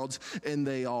the crowds, and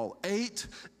they all ate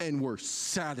and were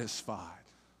satisfied.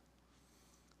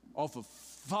 Off of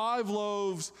 5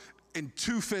 loaves and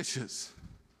 2 fishes.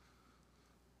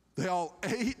 They all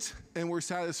ate and were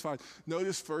satisfied.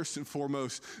 Notice first and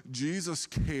foremost, Jesus'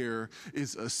 care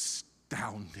is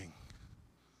astounding,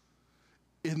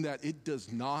 in that it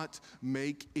does not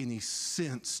make any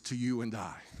sense to you and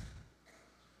I.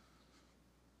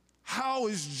 How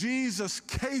is Jesus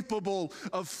capable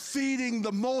of feeding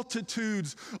the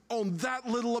multitudes on that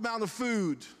little amount of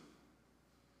food?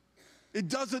 It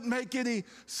doesn't make any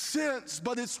sense,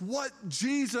 but it's what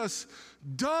Jesus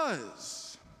does.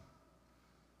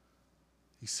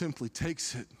 He simply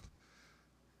takes it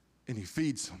and he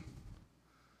feeds them.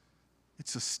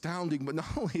 It's astounding, but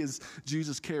not only is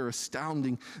Jesus' care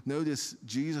astounding, notice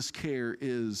Jesus' care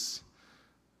is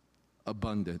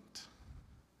abundant.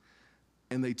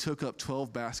 And they took up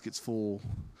 12 baskets full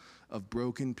of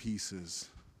broken pieces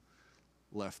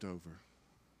left over.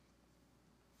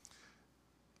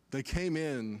 They came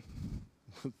in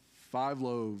with 5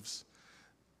 loaves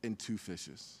and 2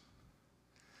 fishes.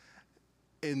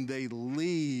 And they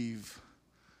leave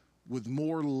with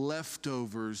more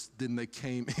leftovers than they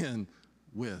came in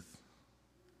with.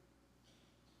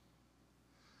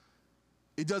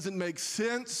 It doesn't make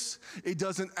sense. It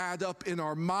doesn't add up in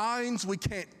our minds. We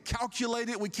can't calculate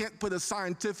it. We can't put a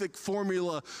scientific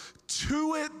formula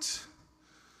to it.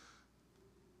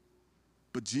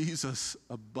 But Jesus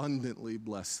abundantly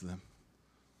blessed them.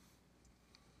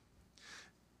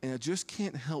 And I just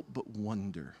can't help but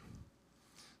wonder,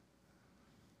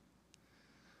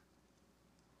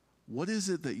 what is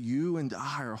it that you and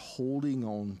I are holding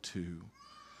on to,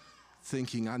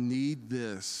 thinking, I need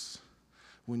this,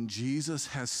 when Jesus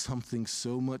has something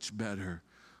so much better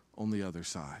on the other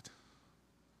side?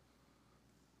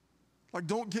 Like,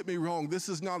 don't get me wrong, this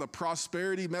is not a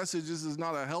prosperity message. This is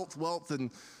not a health, wealth, and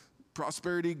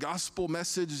prosperity gospel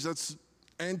message. That's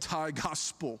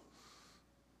anti-gospel.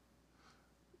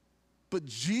 But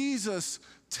Jesus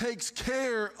takes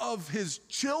care of his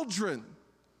children.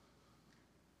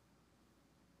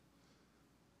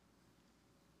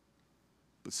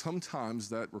 But sometimes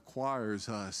that requires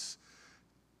us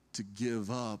to give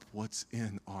up what's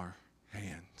in our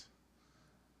hand.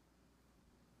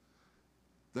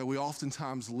 That we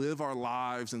oftentimes live our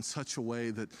lives in such a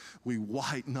way that we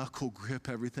white knuckle grip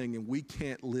everything and we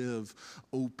can't live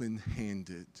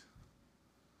open-handed.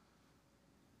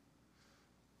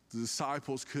 The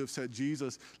disciples could have said,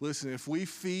 Jesus, listen, if we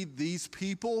feed these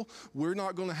people, we're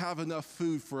not going to have enough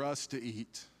food for us to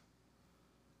eat.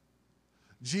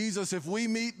 Jesus, if we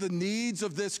meet the needs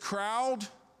of this crowd,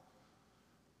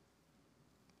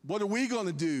 what are we going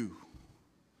to do?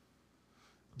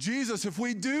 Jesus, if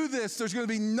we do this, there's going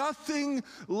to be nothing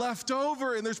left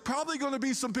over, and there's probably going to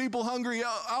be some people hungry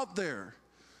out there.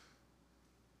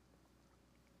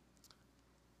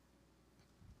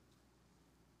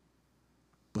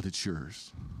 But it's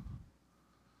yours.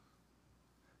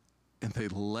 And they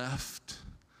left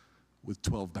with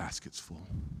 12 baskets full.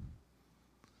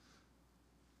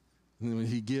 And then when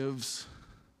he gives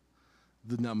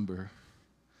the number,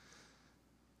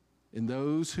 and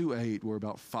those who ate were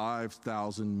about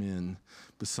 5,000 men,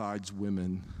 besides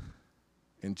women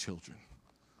and children.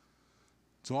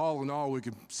 So all in all, we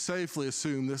can safely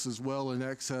assume this is well in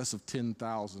excess of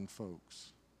 10,000 folks.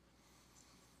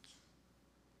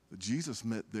 But Jesus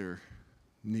met their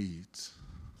needs.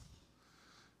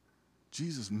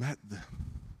 Jesus met them.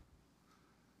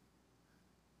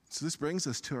 So this brings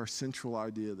us to our central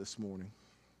idea this morning.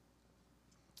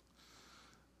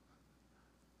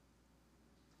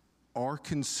 Our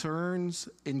concerns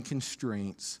and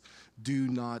constraints do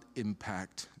not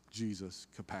impact Jesus'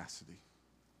 capacity.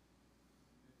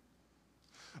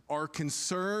 Our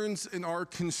concerns and our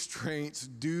constraints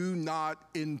do not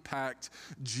impact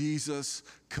Jesus'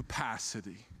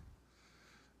 capacity.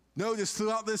 Notice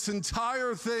throughout this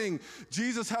entire thing,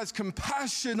 Jesus has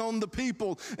compassion on the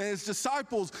people and his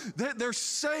disciples. They're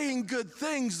saying good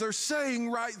things, they're saying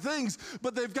right things,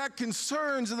 but they've got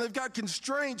concerns and they've got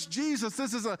constraints. Jesus,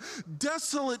 this is a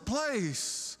desolate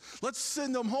place. Let's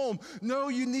send them home. No,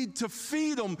 you need to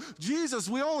feed them. Jesus,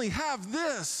 we only have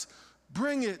this.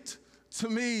 Bring it to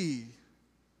me.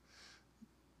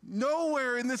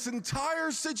 Nowhere in this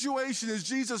entire situation is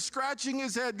Jesus scratching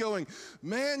his head going,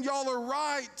 man, y'all are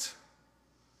right.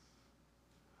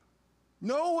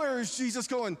 Nowhere is Jesus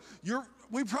going,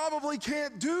 we probably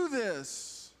can't do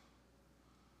this.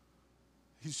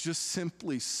 He's just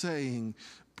simply saying,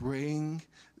 bring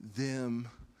them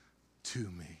to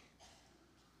me.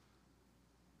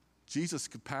 Jesus'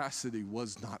 capacity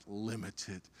was not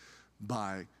limited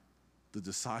by the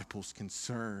disciples'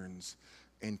 concerns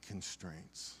and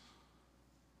constraints.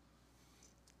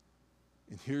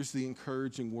 And here's the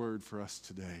encouraging word for us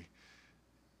today.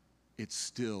 It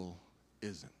still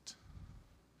isn't.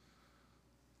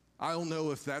 I don't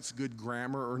know if that's good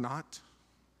grammar or not,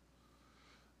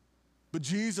 but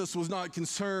Jesus was not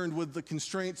concerned with the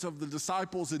constraints of the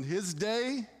disciples in his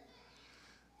day,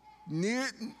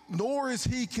 nor is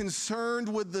he concerned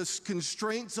with the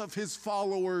constraints of his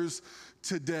followers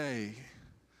today.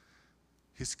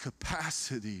 His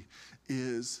capacity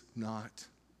is not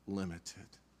limited.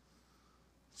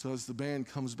 So as the band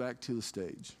comes back to the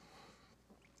stage,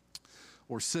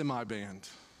 or semi-band,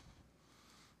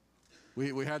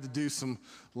 we had to do some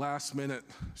last-minute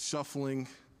shuffling.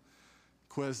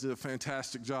 Quez did a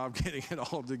fantastic job getting it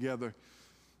all together.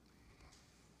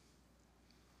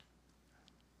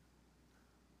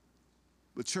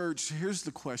 But church, here's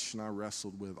the question I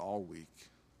wrestled with all week.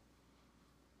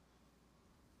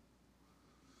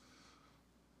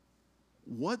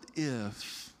 What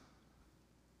if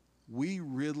we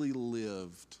really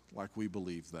lived like we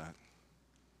believe that?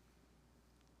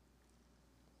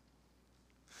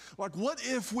 Like, what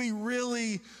if we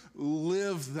really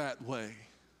lived that way?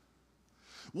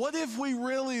 What if we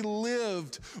really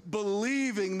lived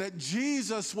believing that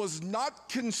Jesus was not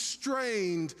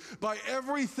constrained by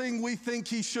everything we think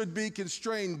he should be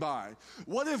constrained by?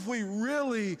 What if we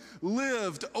really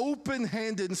lived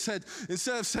open-handed and said,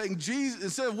 instead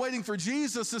of waiting for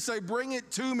Jesus to say, bring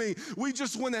it to me, we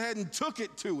just went ahead and took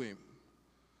it to him?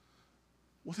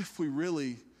 What if we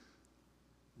really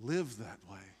lived that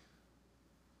way?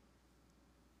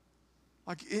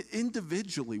 Like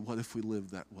individually, what if we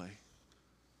lived that way?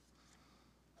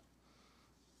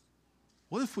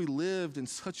 What if we lived in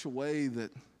such a way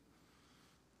that,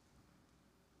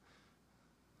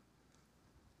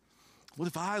 what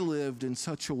if I lived in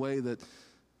such a way that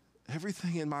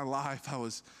everything in my life I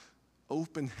was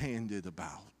open-handed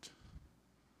about?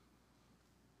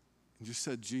 And just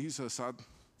said, Jesus,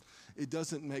 it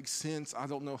doesn't make sense. I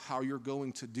don't know how you're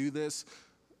going to do this,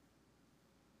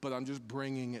 but I'm just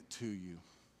bringing it to you.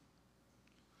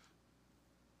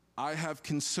 I have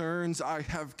concerns, I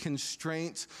have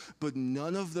constraints, but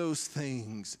none of those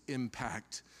things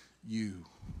impact you.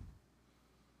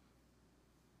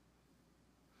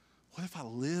 What if I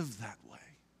live that way?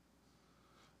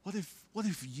 What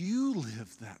if you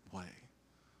live that way?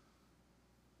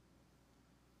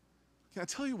 Can I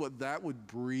tell you what that would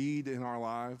breed in our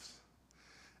lives?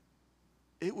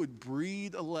 It would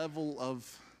breed a level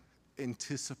of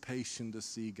anticipation to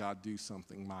see God do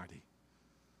something mighty.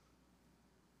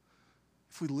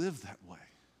 If we live that way.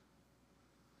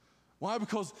 Why?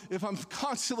 Because if I'm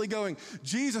constantly going,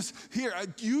 Jesus, here,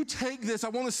 you take this. I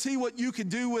want to see what you can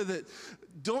do with it.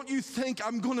 Don't you think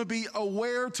I'm going to be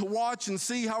aware to watch and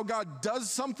see how God does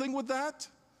something with that?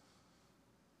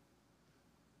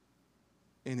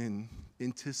 And in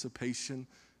anticipation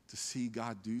to see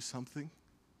God do something?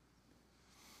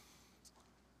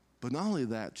 But not only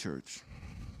that, church.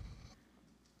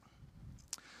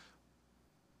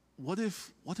 What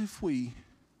if we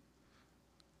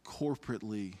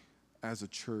corporately as a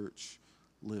church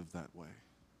live that way?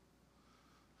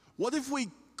 What if we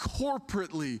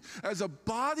corporately as a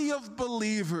body of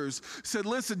believers said,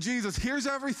 listen, Jesus, here's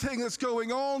everything that's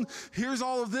going on. Here's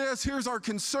all of this. Here's our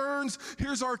concerns.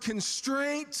 Here's our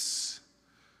constraints.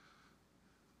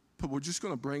 But we're just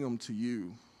going to bring them to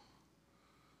you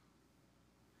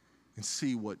and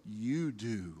see what you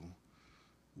do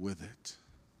with it.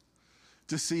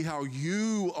 To see how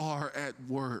you are at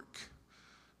work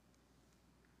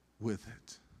with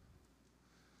it.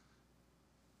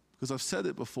 Because I've said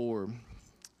it before,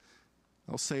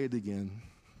 I'll say it again.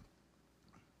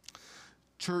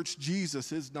 Church,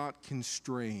 Jesus is not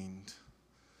constrained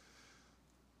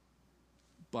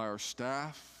by our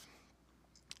staff,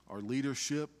 our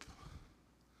leadership.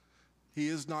 He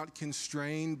is not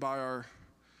constrained by our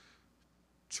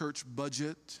church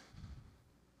budget.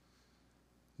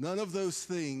 None of those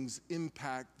things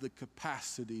impact the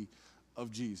capacity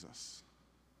of Jesus.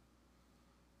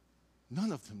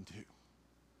 None of them do.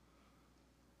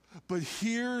 But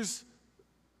here's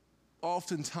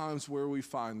oftentimes where we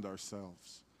find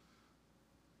ourselves.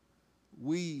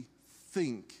 We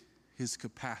think his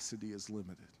capacity is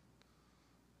limited.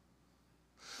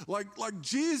 Like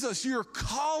Jesus, you're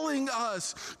calling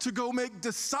us to go make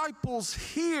disciples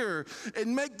here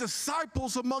and make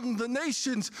disciples among the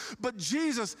nations. But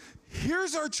Jesus,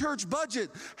 here's our church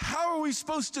budget. How are we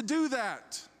supposed to do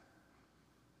that?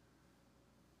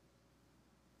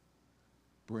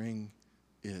 Bring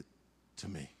it to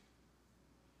me.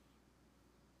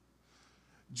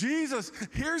 Jesus,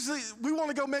 we want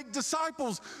to go make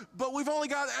disciples, but we've only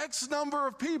got X number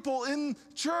of people in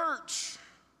church.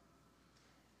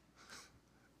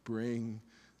 Bring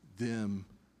them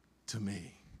to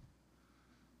me.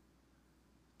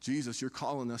 Jesus, you're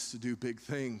calling us to do big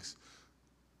things.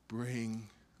 Bring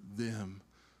them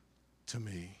to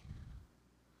me.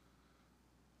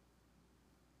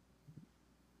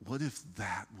 What if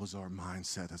that was our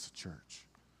mindset as a church?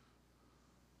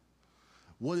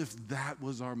 What if that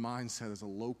was our mindset as a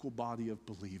local body of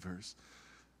believers?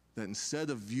 That instead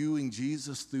of viewing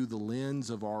Jesus through the lens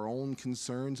of our own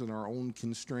concerns and our own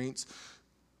constraints,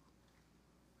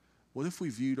 what if we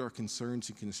viewed our concerns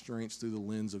and constraints through the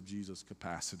lens of Jesus'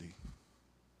 capacity?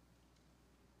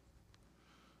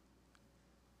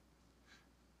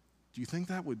 Do you think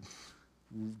that would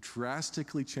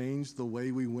drastically change the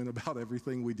way we went about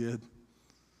everything we did? Do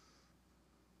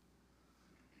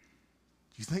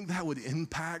you think that would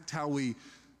impact how we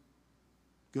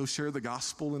go share the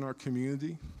gospel in our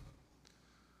community?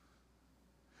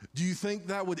 Do you think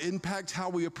that would impact how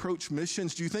we approach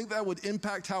missions? Do you think that would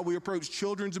impact how we approach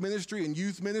children's ministry and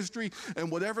youth ministry and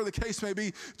whatever the case may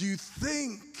be? Do you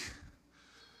think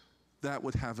that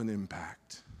would have an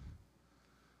impact?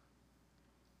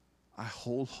 I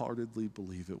wholeheartedly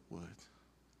believe it would.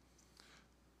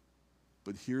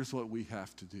 But here's what we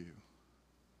have to do.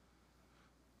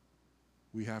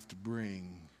 We have to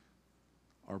bring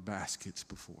our baskets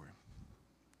before him.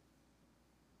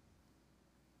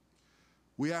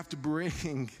 We have to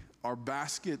bring our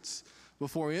baskets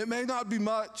before him. It may not be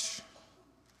much.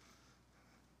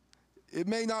 It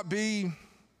may not be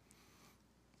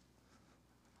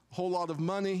a whole lot of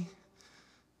money.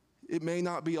 It may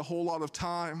not be a whole lot of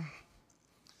time.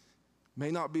 It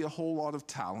may not be a whole lot of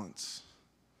talents.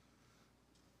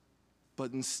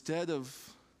 But instead of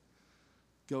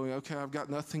going, okay, I've got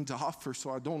nothing to offer,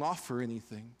 so I don't offer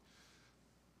anything,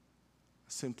 I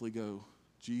simply go,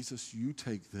 Jesus, you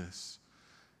take this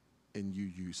and you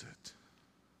use it.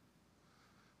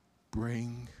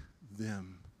 Bring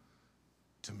them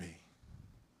to me.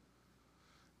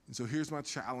 And so here's my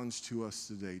challenge to us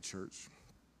today, church.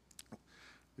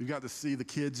 We've got to see the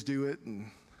kids do it, and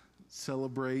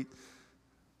celebrate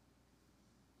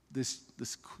this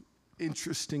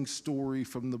interesting story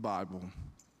from the Bible.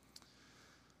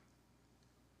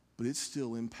 But it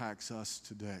still impacts us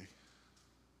today.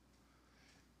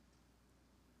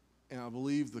 And I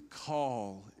believe the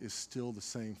call is still the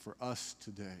same for us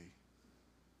today.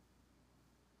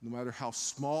 No matter how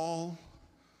small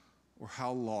or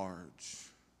how large,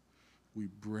 we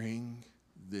bring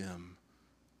them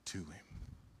to Him.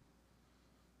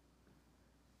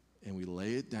 And we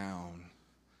lay it down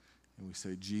and we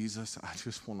say, Jesus, I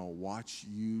just want to watch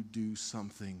you do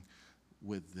something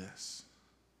with this.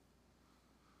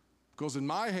 Because in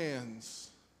my hands,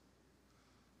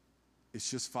 it's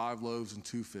just 5 loaves and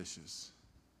 2 fishes.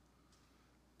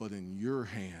 But in your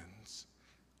hands,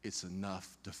 it's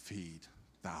enough to feed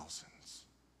thousands.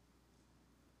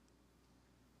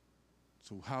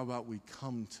 So how about we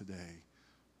come today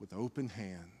with open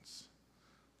hands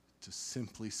to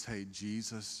simply say,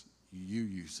 Jesus, you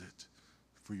use it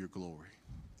for your glory.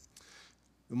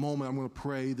 The moment I'm going to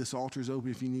pray, this altar is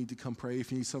open if you need to come pray.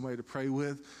 If you need somebody to pray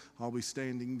with, I'll be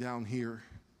standing down here.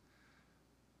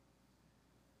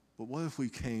 But what if we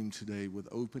came today with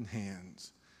open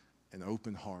hands and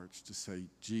open hearts to say,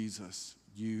 Jesus,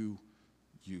 you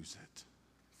use it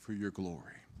for your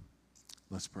glory.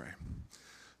 Let's pray.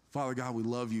 Father God, we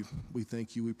love you. We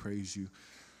thank you. We praise you.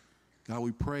 God,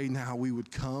 we pray now we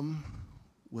would come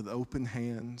with open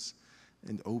hands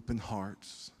and open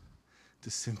hearts to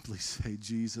simply say,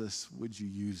 Jesus, would you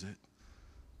use it?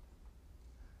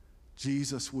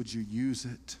 Jesus, would you use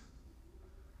it?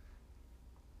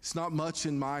 It's not much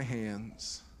in my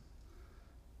hands,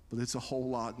 but it's a whole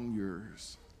lot in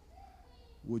yours.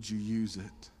 Would you use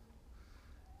it?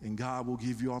 And God will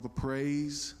give you all the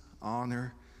praise,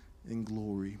 honor, and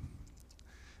glory.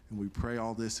 And we pray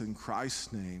all this in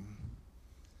Christ's name.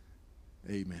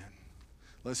 Amen.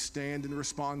 Let's stand and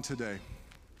respond today.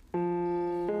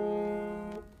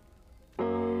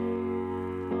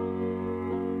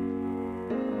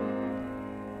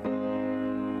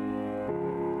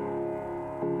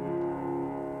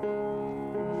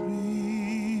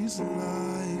 Breeze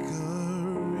like a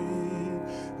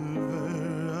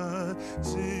river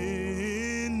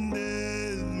attendeth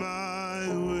my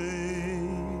way.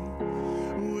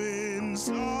 When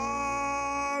sorrow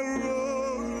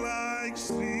like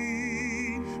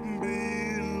sea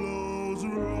billows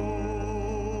roll,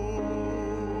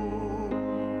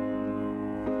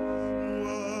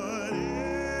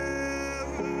 whatever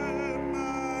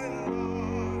my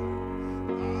Lord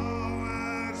thou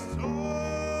hast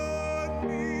taught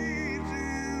me to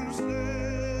say,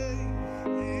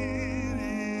 it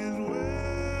is well with my soul. When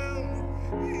sorrow like a river attendeth my way,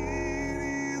 when sorrow like sea billows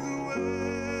roll, whatever my Lord thou hast taught me to say, it is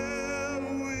well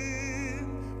with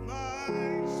my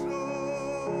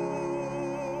soul.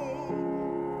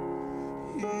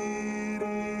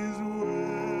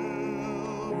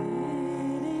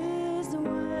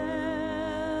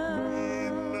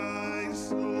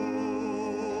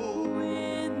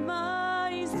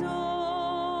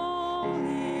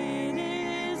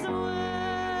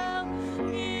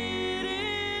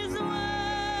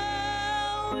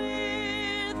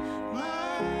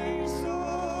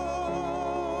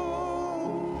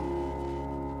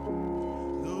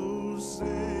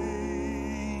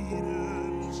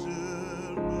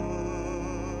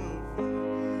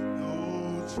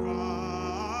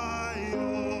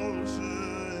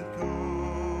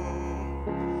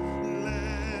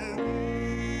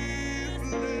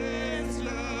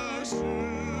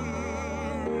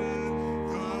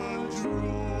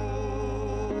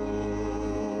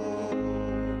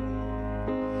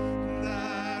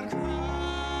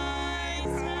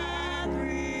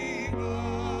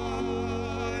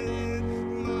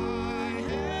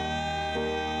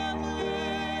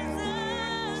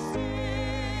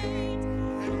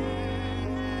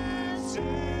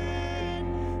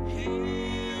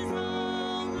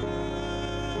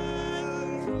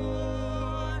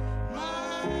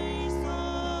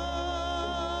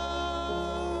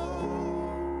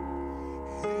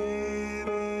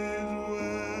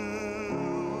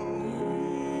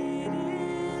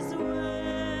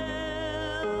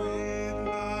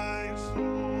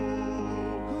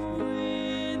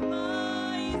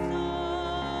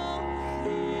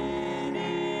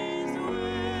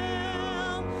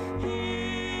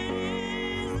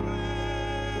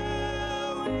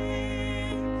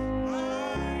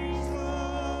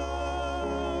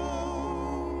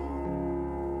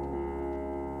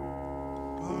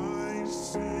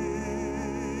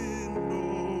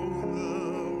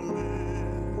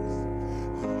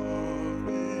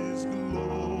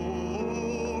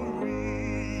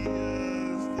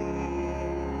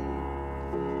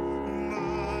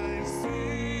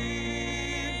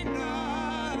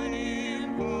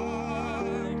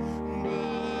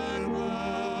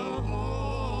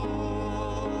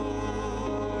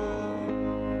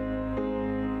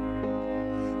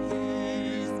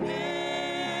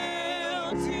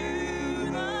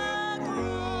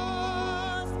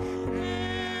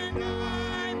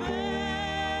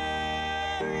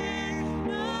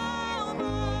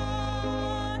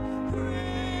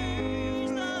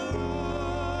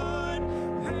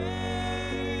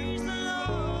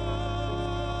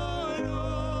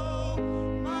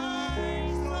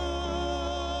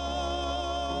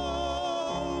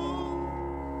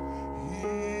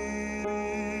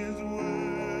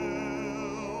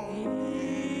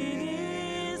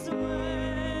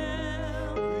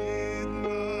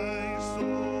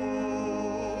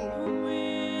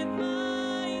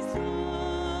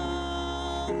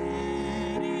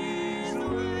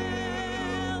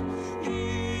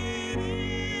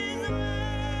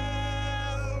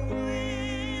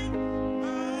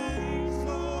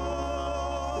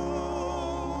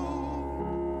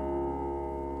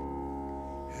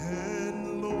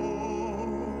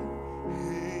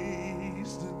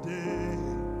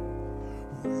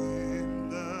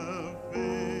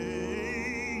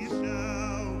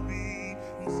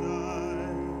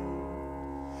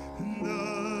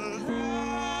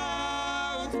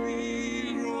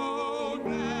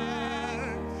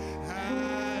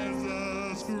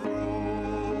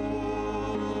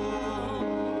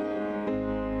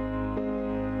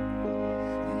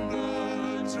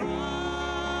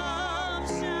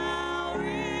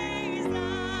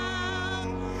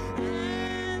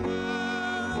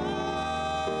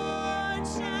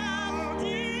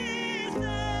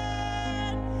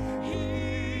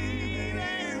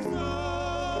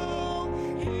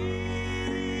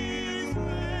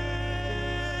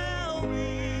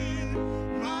 with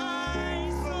my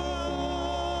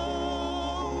soul.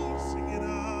 Sing it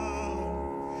out.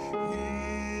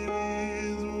 It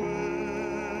is well.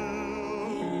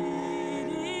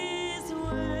 It is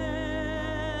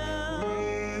well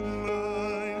With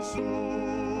my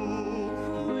soul.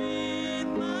 with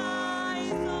my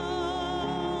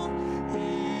soul.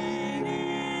 It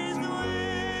is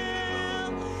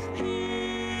well.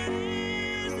 It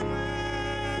is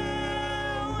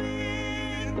well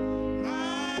with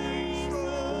My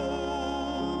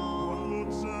soul. One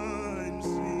more time,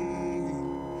 sing.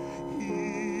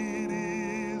 It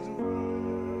is well.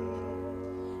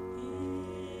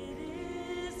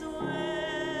 It is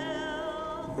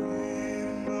well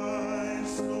With my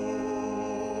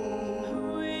soul.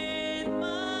 with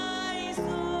my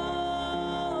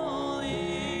soul.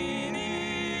 It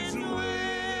is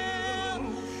well.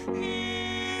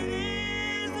 It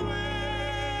is well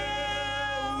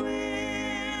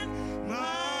with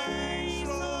My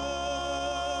soul.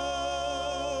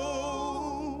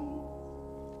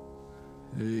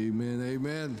 Amen,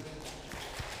 amen.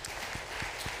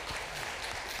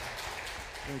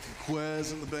 Thank you,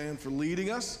 Quez and the band, for leading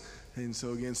us. And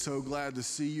so again, so glad to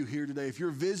see you here today. If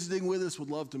you're visiting with us, would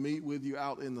love to meet with you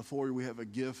out in the foyer. We have a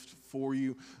gift for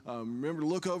you. Remember to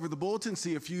look over the bulletin,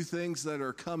 see a few things that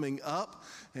are coming up.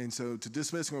 And so to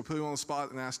dismiss, I'm going to put you on the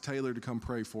spot and ask Taylor to come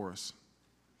pray for us.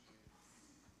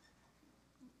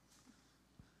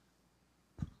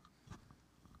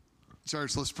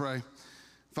 Church, let's pray.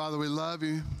 Father, we love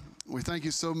you. We thank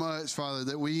you so much, Father,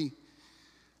 that we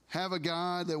have a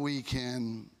God that we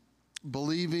can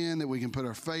believe in, that we can put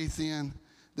our faith in,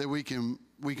 that we can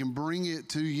bring it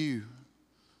to you.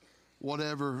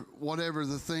 Whatever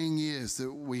the thing is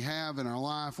that we have in our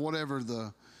life, whatever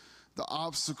the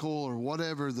obstacle or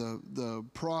whatever the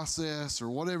process or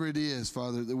whatever it is,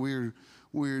 Father, that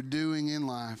we're doing in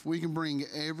life, we can bring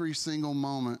every single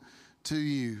moment to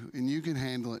you, and you can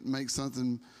handle it and make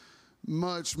something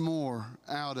much more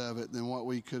out of it than what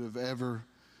we could have ever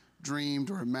dreamed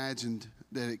or imagined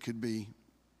that it could be.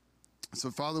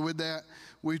 So, Father, with that,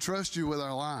 we trust you with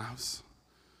our lives.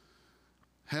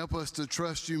 Help us to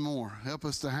trust you more. Help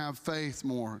us to have faith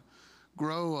more.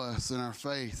 Grow us in our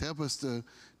faith. Help us to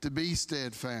be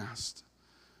steadfast,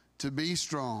 to be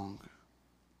strong,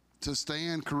 to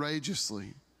stand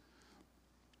courageously,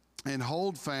 and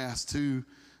hold fast to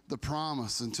the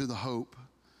promise and to the hope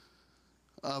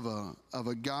of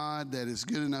a God that is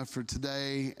good enough for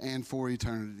today and for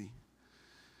eternity.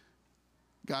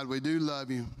 God, we do love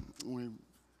you. We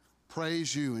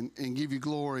praise you and give you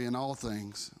glory in all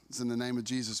things. It's in the name of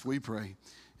Jesus we pray.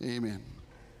 Amen.